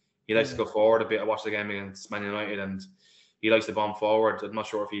Christensen. He likes to go forward a bit. I watched the game against Man United, and he likes to bomb forward. I'm not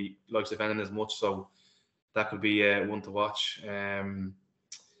sure if he likes defending as much, so that could be one to watch. Look,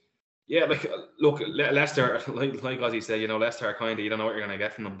 Leicester, like Ozzy said, Leicester are kind of, you don't know what you're going to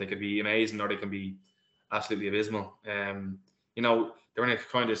get from them. They could be amazing or they can be absolutely abysmal. They're in a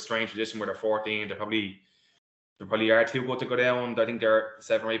kind of strange position where they're 14. They probably are too good to go down. I think they're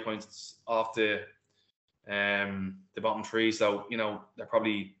 7 or 8 points off the bottom 3. So they're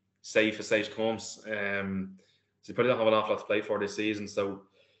probably safe as stage comes. So they probably don't have an awful lot to play for this season. So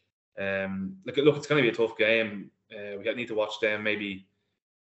look, it's going to be a tough game. We need to watch them maybe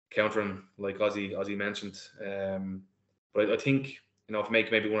countering like Ozzy mentioned. But I think if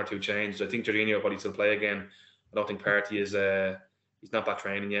make maybe 1 or 2 changes, I think Jorginho will probably still play again. I don't think Partey is. He's not back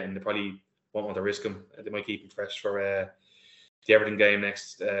training yet, and they probably won't want to risk him. They might keep him fresh for the Everton game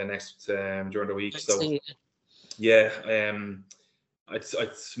next during the week. So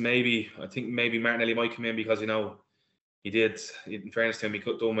it's maybe I think maybe Martinelli might come in because he did. In fairness to him, he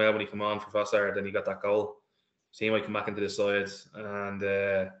could do well when he come on for Trossard, then he got that goal. So he might come back into the side, and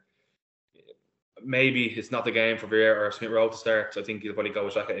maybe it's not the game for Vieira or Smith Rowe to start. So I think he'll probably go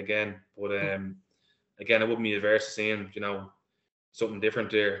with Xhaka again, but again, I wouldn't be averse to seeing something different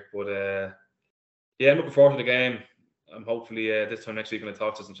there. But I'm looking forward to the game. I'm hopefully this time next week when I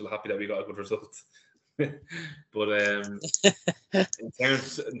talk to us, I'm still happy that we got a good result. But in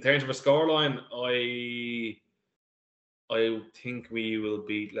terms of a scoreline, I think we will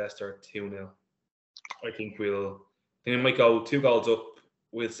beat Leicester 2-0. I think we might go 2 goals up.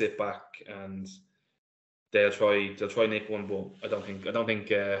 We'll sit back and they'll try nick one, but I don't think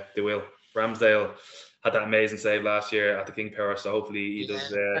they will. Ramsdale had that amazing save last year at the King Power, so hopefully he does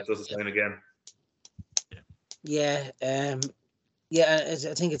the same again. I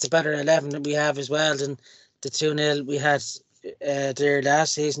think it's a better 11 that we have as well than the 2-0 we had there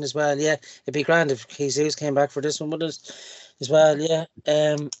last season as well. Yeah, it'd be grand if Jesus came back for this one with us as well. Yeah.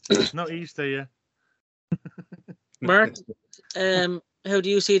 It's not Easter, yeah. Mark, how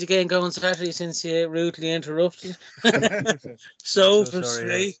do you see the game going Saturday since you rudely interrupted? so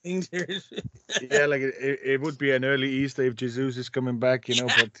frustrating. Yeah, like it would be an early Easter if Jesus is coming back,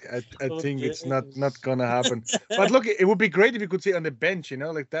 but I think it's not gonna happen. But look, it would be great if you could see on the bench,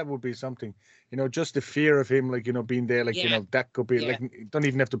 like that would be something. Just the fear of him, like being there, like that could be like you don't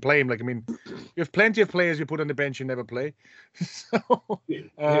even have to play him. Like you have plenty of players you put on the bench and never play. So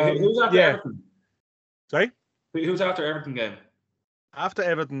who's after Everton? Sorry, who's after Everton game? After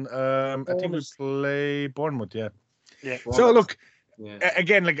Everton, I think we play Bournemouth. Yeah. Bournemouth. So look,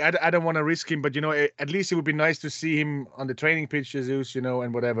 again, like I don't want to risk him, but at least it would be nice to see him on the training pitch, Jesus,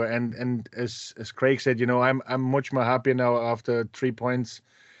 and whatever. And as Craig said, I'm much more happy now after 3 points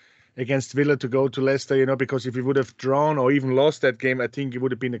against Villa to go to Leicester, because if we would have drawn or even lost that game, I think it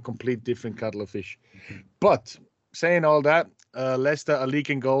would have been a complete different kettle of fish. But saying all that, Leicester are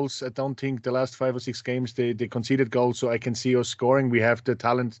leaking goals. I don't think the last 5 or 6 games they conceded goals, so I can see us scoring. We have the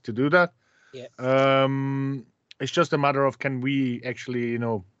talent to do that. Yeah. It's just a matter of can we actually,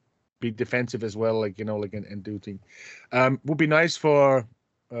 be defensive as well, and do things. Would be nice for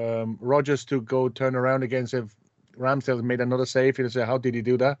Rodgers to go turn around against if Ramsdale made another save. Say, how did he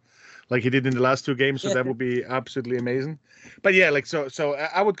do that? Like he did in the last 2 games. So that would be absolutely amazing. But yeah, so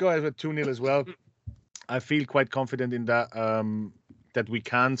I would go with 2-0 as well. I feel quite confident in that that we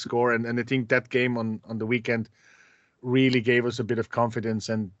can score, and I think that game on the weekend really gave us a bit of confidence,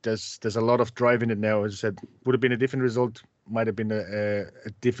 and there's a lot of drive in it now. As I said, would have been a different result, might have been a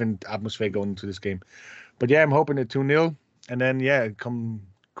different atmosphere going into this game. But yeah, I'm hoping a 2-0, and then come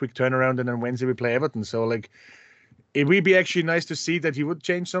quick turnaround, and then Wednesday we play Everton. So it would be actually nice to see that he would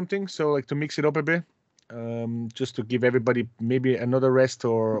change something, so to mix it up a bit, just to give everybody maybe another rest,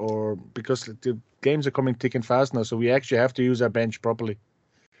 or because the games are coming thick and fast now, so we actually have to use our bench properly.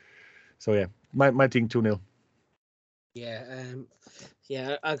 So yeah, my thing 2-0. Yeah,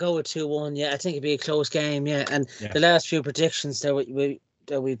 I'll go with 2-1. Yeah, I think it'd be a close game. Yeah, and the last few predictions that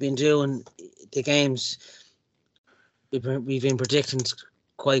we've been doing, the games we've been predicting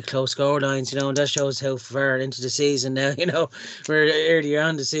quite close score lines, and that shows how far into the season now. We're earlier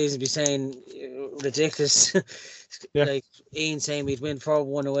on the season be saying ridiculous. Like Ian saying we'd win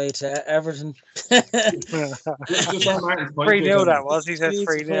 4-1 away to Everton. 3-0 that was. He said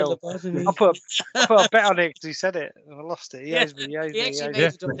 3-0. I put a bet on it because he said it. I lost it. He actually made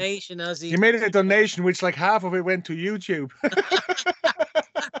a donation, Ozzy. He made a donation, which half of it went to YouTube.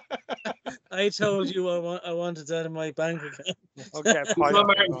 I told you I wanted that in my bank account. Okay, it's not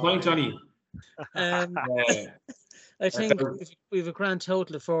Martin's point, Johnny. I think we've a grand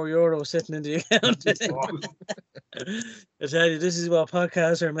total of €4 sitting in the account. I tell you, this is what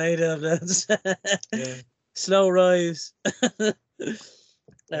podcasts are made of, lads. Slow rise.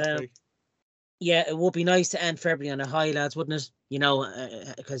 Yeah, it would be nice to end February on a high, lads, wouldn't it?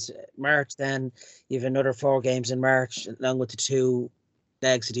 Because March, then you have another 4 games in March, along with the 2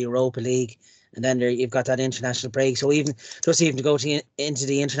 legs of the Europa League, and then you've got that international break. So even to go into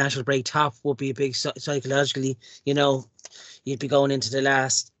the international break top would be a big psychologically. You'd be going into the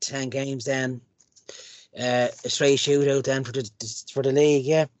last 10 games then, a straight shootout then for the league.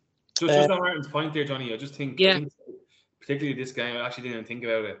 Yeah. Just on Martin's point there, Johnny. I just think, particularly this game, I actually didn't even think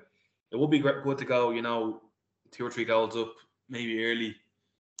about it. It would be good to go, 2 or 3 goals up, maybe early,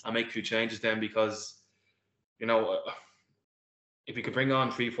 and make a few changes then, because, if we could bring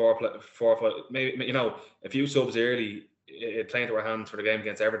on 3, 4, maybe, a few subs early, it play into our hands for the game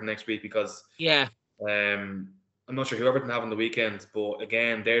against Everton next week, because I'm not sure who Everton have on the weekend, but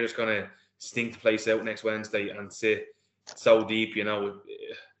again, they're just going to stink the place out next Wednesday and sit so deep,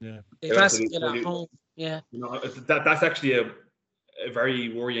 They've asked to get at home. Yeah. That's actually a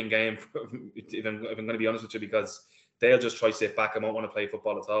very worrying game, if I'm going to be honest with you, because they'll just try to sit back and won't want to play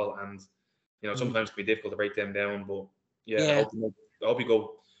football at all. And, sometimes it can be difficult to break them down, but I hope we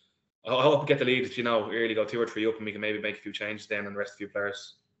go. I hope we get the lead, early, go 2 or 3 up, and we can maybe make a few changes then and rest a few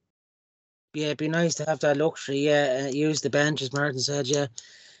players. Yeah, it'd be nice to have that luxury. Yeah, use the bench, as Martin said. Yeah,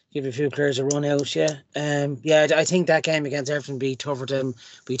 give a few players a run out. Yeah, I think that game against Everton be tougher than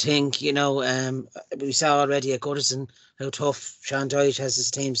we think. We saw already at Goodison how tough Sean Dyche has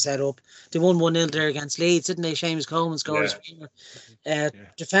his team set up. They won 1-0 there against Leeds, didn't they? Seamus Coleman scored.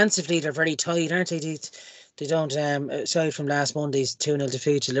 Defensively, they're very tight, aren't they? They don't. Aside from last Monday's 2-0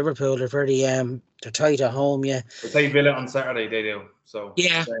 defeat to Liverpool, they're very they're tight at home. Yeah. They play Villa on Saturday. They do. So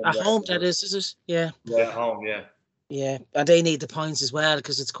at home that is it? Yeah. Yeah, at home. Yeah. Yeah, and they need the points as well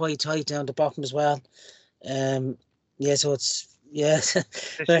because it's quite tight down the bottom as well. So it's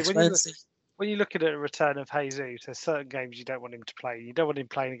when you look at a return of Jesus, there's certain games you don't want him to play. You don't want him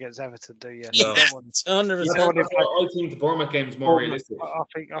playing against Everton, do you? No. I think the Bournemouth game is more realistic. I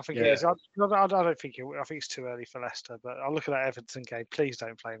think it is. I don't think I think it's too early for Leicester, but I'll look at that Everton game. Please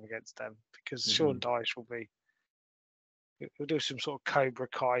don't play him against them because Sean Dyche he'll do some sort of Cobra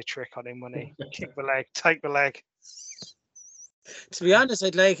Kai trick on him when he kick the leg, take the leg. To be honest,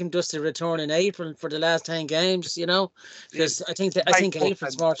 I'd like him just to return in April for the last 10 games, because I think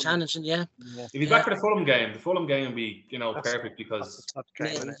April's more challenging, yeah. If he's back for the Fulham game would be, perfect because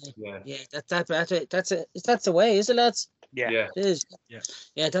that's the way, is it, lads? Yeah. It is.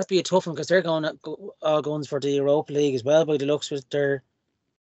 Yeah, that'd be a tough one because they're going all guns for the Europa League as well by the looks with their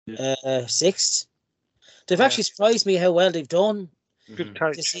sixth. They've actually surprised me how well they've done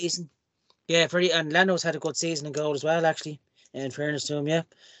this season. Yeah, and Leno's had a good season in goal as well, actually. In fairness to him,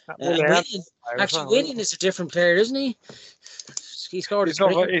 Willian is a different player, isn't he? He scored. He's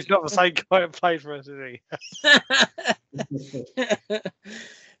not the same guy that played for us, is he?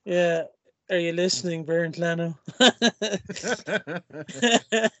 Yeah. Are you listening, Bernd Leno?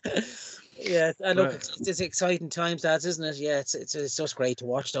 Yeah, I look. It's exciting times, lads, isn't it? Yeah, it's just great to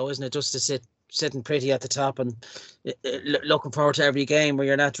watch, though, isn't it? Just to sitting pretty at the top and looking forward to every game where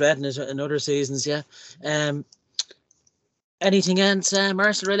you're not dreading it in other seasons. Yeah. Anything else,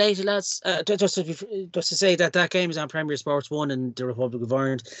 Arsenal related, lads? Just to say that game is on Premier Sports 1 in the Republic of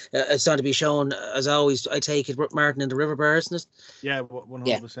Ireland. It's not to be shown, as always. I take it, Martin, in the River Bar, isn't it? Yeah,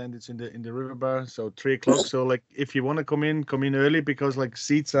 100%. It's in the River Bar. So 3:00. So if you want to come in early because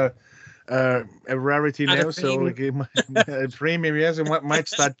seats are a rarity now. So a premium, yes, and what might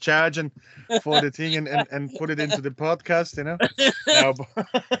start charging for the thing and put it into the podcast,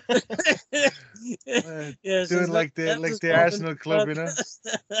 do it like the Arsenal club,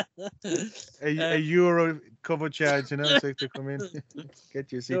 a euro cover charge, so to come in,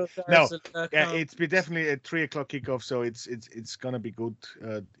 get your seat. No, it's definitely a 3:00 kickoff, so it's gonna be good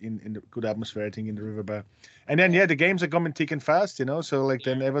in the good atmosphere, I think, in the River Bar. And then the games are coming thick and fast, so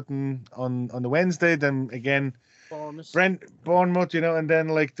then Everton on the Wednesday, then again Bournemouth, and then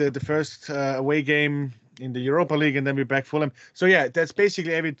the first away game in the Europa League, and then we're back Fulham. So that's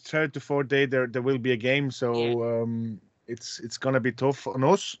basically every third to fourth day there will be a game. So it's gonna be tough on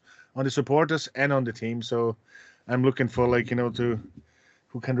us, on the supporters, and on the team. So I'm looking for to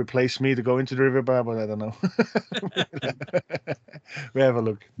who can replace me to go into the River Bar, but I don't know. We have a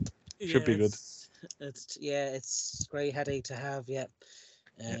look. Should be good. It's a great headache to have. Yeah.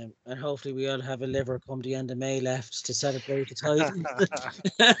 And hopefully we all have a liver come the end of May left to celebrate the title.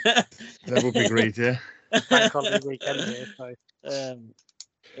 That would be great, yeah. Bank holiday weekend here, so.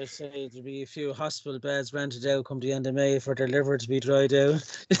 I'd say there'll be a few hospital beds rented out come the end of May for their liver to be dried out.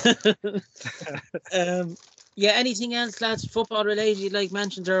 Anything else, lads, football related, like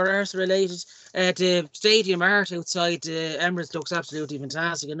mentioned, or Arsenal related? The stadium art outside Emirates looks absolutely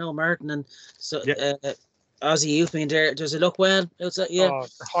fantastic. I know Martin and Ozzy, you've been there. Does it look well outside? Yeah. Oh,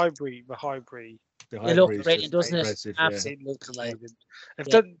 the Highbury. It looks brilliant, doesn't it? Absolutely looks amazing.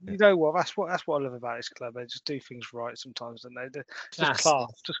 You know what? That's what I love about this club. They just do things right sometimes, don't they? Just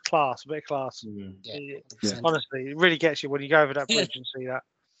class, a bit of class. Honestly, it really gets you when you go over that bridge and see that.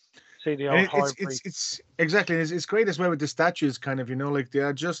 See the old Highbury. It's exactly. It's great as well with the statues, kind of. They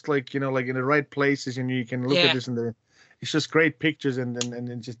are just in the right places, and you can look at this and it's just great pictures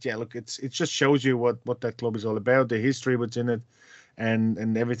and just look, it just shows you what that club is all about, the history what's in it,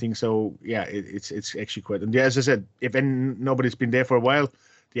 and everything. So it's actually quite. And as I said, if nobody's been there for a while,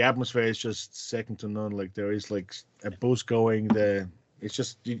 the atmosphere is just second to none. There is a buzz going. It's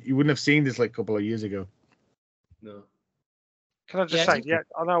just you wouldn't have seen this a couple of years ago. No. Can I just say,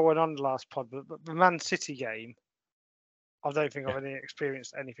 I know I went on the last pod, but the Man City game, I don't think I've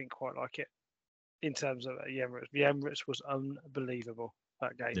experienced anything quite like it. In terms of the Emirates was unbelievable,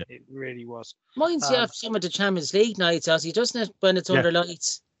 that game. Yeah. It really was. Reminds you of some of the Champions League nights, Ozzy, doesn't it? When it's under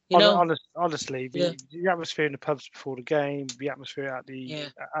lights. Honestly, the atmosphere in the pubs before the game, the atmosphere at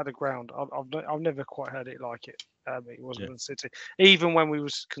the ground. I've never quite heard it like it. It wasn't Man City. Even when we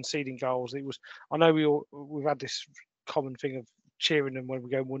was conceding goals, it was. I know we've had this common thing of cheering them when we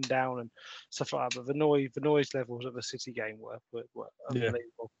go one down and stuff like that, but the noise levels of the City game were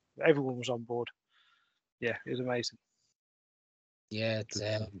unbelievable. Everyone was on board. Yeah, it was amazing. Yeah,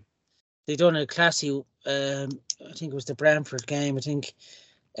 they done a classy. I think it was the Brentford game. I think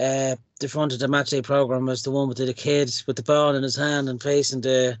the front of the matchday program was the one with the kid with the ball in his hand and facing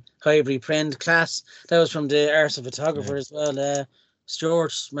the Highbury print class. That was from the Arsenal photographer as well.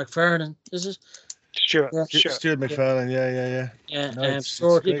 Stuart McFerrin, is it? Stuart McFarlane, yeah.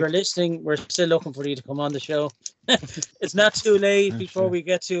 Stuart, if you're listening, we're still looking for you to come on the show. It's not too late before we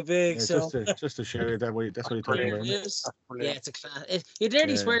get too big. Just to show you that way. That's what you're talking about. Yeah, it's a class. You'd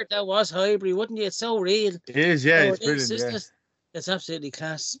nearly swear that was Highbury, wouldn't you? It's so real. It is, it's brilliant. It's absolutely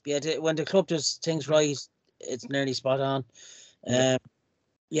class. Yeah, when the club does things right, it's nearly spot on.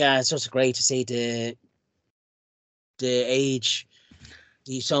 It's just great to see the age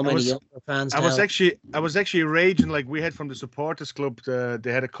so many younger fans. I was actually raging. Like, we had from the supporters club,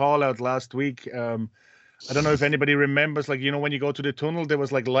 they had a call out last week. I don't know if anybody remembers, like, when you go to the tunnel, there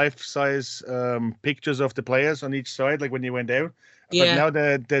was like life-size pictures of the players on each side, like when you went out. Yeah. But now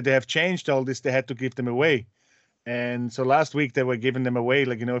that they have changed all this, they had to give them away. And so last week they were giving them away,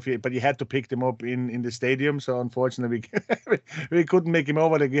 like, but you had to pick them up in the stadium. So unfortunately we couldn't make him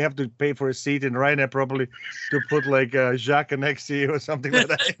over. Like, you have to pay for a seat in Ryanair probably to put like Jacques next to you or something like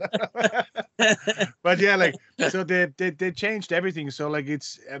that. But yeah, like, so they changed everything. So like,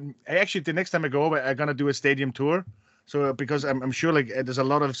 it's actually the next time I go over, I'm gonna do a stadium tour. So because I'm sure like there's a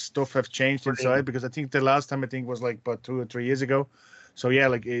lot of stuff have changed inside, because I think the last time was like about 2 or 3 years ago. So yeah,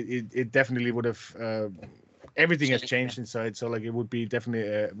 like it definitely would have. Everything has changed inside, so like it would be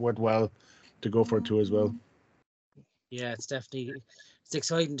definitely worthwhile to go for a tour as well. Yeah, it's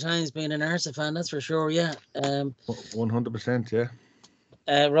exciting times being an Arsenal fan, that's for sure. Yeah, 100%.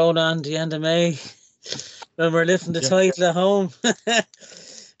 Yeah. Roll on the end of May when we're lifting the title at home.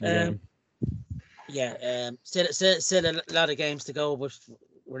 Still a lot of games to go, but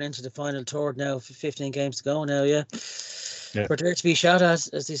we're into the final third now. 15 games to go now. Yeah. For there to be shot at,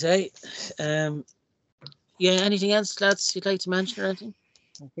 as they say. Yeah, anything else, lads, you'd like to mention or anything?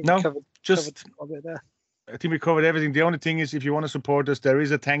 No, I think we covered everything. The only thing is, if you want to support us, there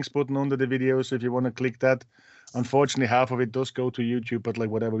is a thanks button under the video. So if you want to click that, unfortunately, half of it does go to YouTube, but like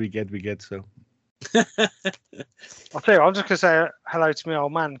whatever we get, so. I'll tell you, I'm just going to say hello to my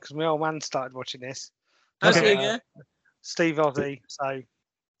old man, because my old man started watching this. Steve Ozzy. So,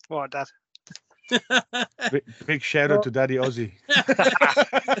 all right, Dad. Big shout out to Daddy Ozzy.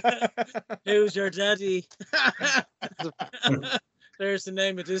 Who's your daddy? There's the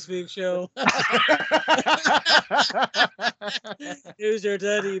name of this week's show. Who's your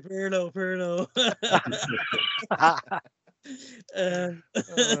daddy? Perno.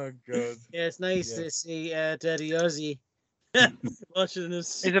 Oh god. Yeah, it's nice to see Daddy Ozzy watching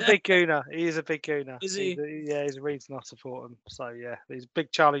us. He's a big Gooner. He is a big Gooner. Is he? He's a reason I support him. So yeah, he's a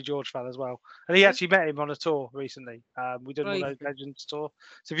big Charlie George fan as well. And he actually met him on a tour recently. We did one of those Legends tour.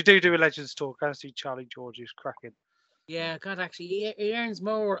 So if you do a Legends tour, go and see Charlie George. He's cracking. Yeah, God, actually, he earns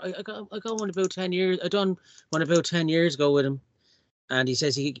more. I got one about 10 years. I done one about 10 years ago with him, and he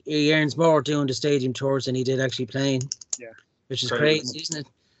says he earns more doing the stadium tours than he did actually playing. Yeah, which is crazy, isn't it?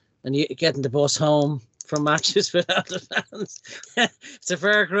 And you getting the bus home from matches without the fans. It's a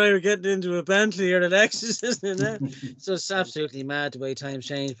far cry. We're getting into a Bentley or a Lexus, isn't it? So it's absolutely mad the way times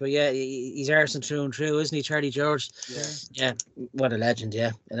change. But yeah, he's Arsenal through and through, isn't he, Charlie George? Yeah, what a legend,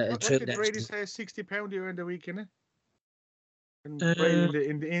 yeah. What did Brady say? £60 you earned a week, innit? And Brady,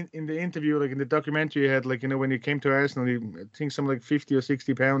 in the interview, like in the documentary, you had, like, when he came to Arsenal, I think something like £50 or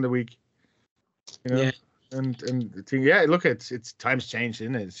 £60 a week. Yeah. And the thing, look, it's times changed,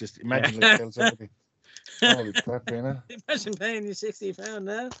 isn't it? It's just imagine like tell somebody. Holy crap, Imagine paying you £60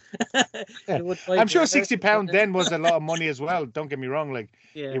 now. I'm sure £60 then was a lot of money as well. Don't get me wrong, like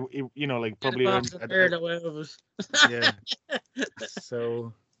like probably yeah.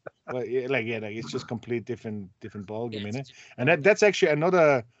 So, like it's just complete different ball game, innit? And that's actually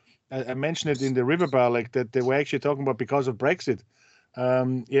another. I mentioned it in the River Bar, like that they were actually talking about because of Brexit.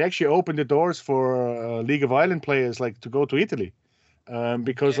 It actually opened the doors for League of Ireland players like to go to Italy.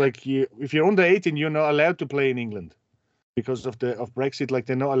 Because like if you're under 18, you're not allowed to play in England because of Brexit. Like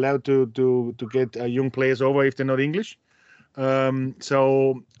they're not allowed to get young players over if they're not English.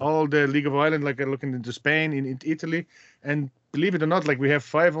 So all the League of Ireland like are looking into Spain, in Italy, and believe it or not, like we have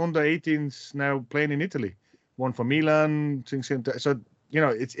 5 under 18s now playing in Italy. One for Milan, things like that. So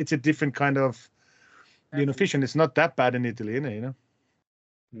it's a different kind of fishing. It's not that bad in Italy,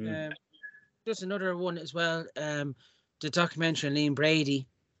 Just another one as well. The documentary on Liam Brady,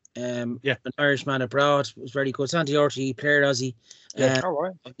 an Irishman abroad, was very good. It's on the RTE Player Ozzy.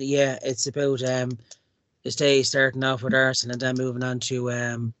 It's about his day starting off with Arsenal and then moving on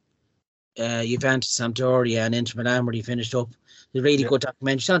to Juventus, Sampdoria, and Inter Milan, where he finished up. It's a really good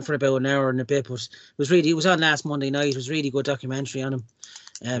documentary. It's on for about an hour and a bit, but it was on last Monday night. It was a really good documentary on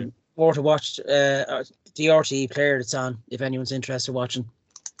him. Or to watch the RTE Player that's on if anyone's interested in watching.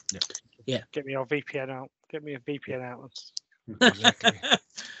 Yeah. Get me your VPN out. Get me a VPN out. Exactly.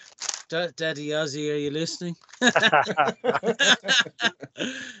 Daddy Ozzy, are you listening?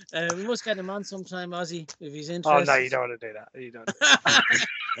 We must get him on sometime, Ozzy, if he's interested. Oh no, you don't want to do that. You don't.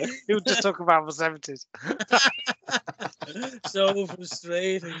 He would just talk about the 70s. So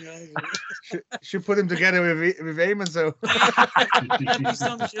frustrating. Should put him together with Eamon, so. That'd be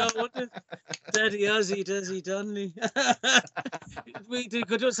some show, wouldn't Daddy Ozzy, Dizzy Donnelly. They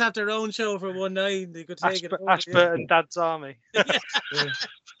could just have their own show for one night. They could take it. Ashburton and Dad's Army. It's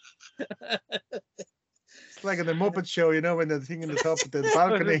like in the Muppet Show, you know, when the thing in the top of the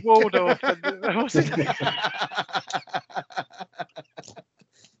balcony. Waldorf.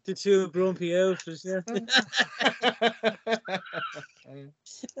 The two grumpy outfits, yeah.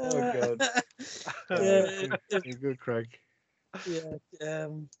 Oh God. Yeah, Good crack.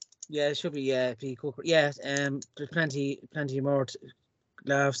 yeah, it should be P. Cooker. Yeah, there's plenty more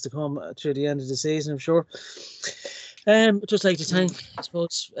laughs to come through the end of the season, I'm sure. Just like to thank, I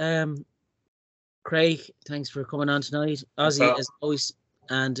suppose, Craig, thanks for coming on tonight. Ozzy, as always,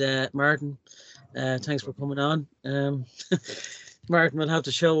 and Martin, thanks for coming on. Martin will have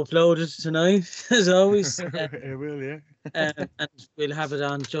the show uploaded tonight, as always. It will, yeah. And we'll have it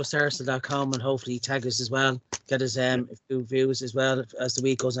on justarsenal.com and hopefully tag us as well. Get us a few views as well as the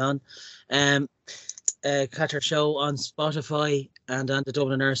week goes on. Catch our show on Spotify and on the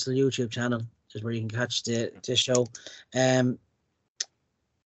Dublin Arsenal YouTube channel, is where you can catch this show.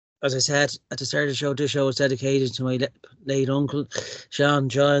 As I said at the start of the show, this show is dedicated to my late uncle, Sean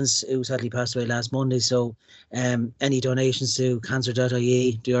Johns, who sadly passed away last Monday. So any donations to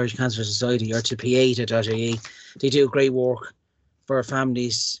cancer.ie, the Irish Cancer Society, or to pieta.ie, they do great work for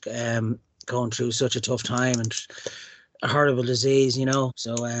families going through such a tough time and a horrible disease, you know.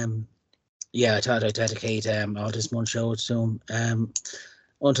 So, I thought I'd dedicate all this month's show to them.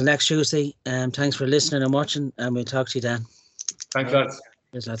 Until next Tuesday, thanks for listening and watching, and we'll talk to you then. Thanks, lads.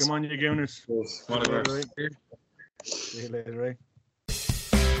 Yes, lads. Come on, you Gooners. Cheers. See you later, right?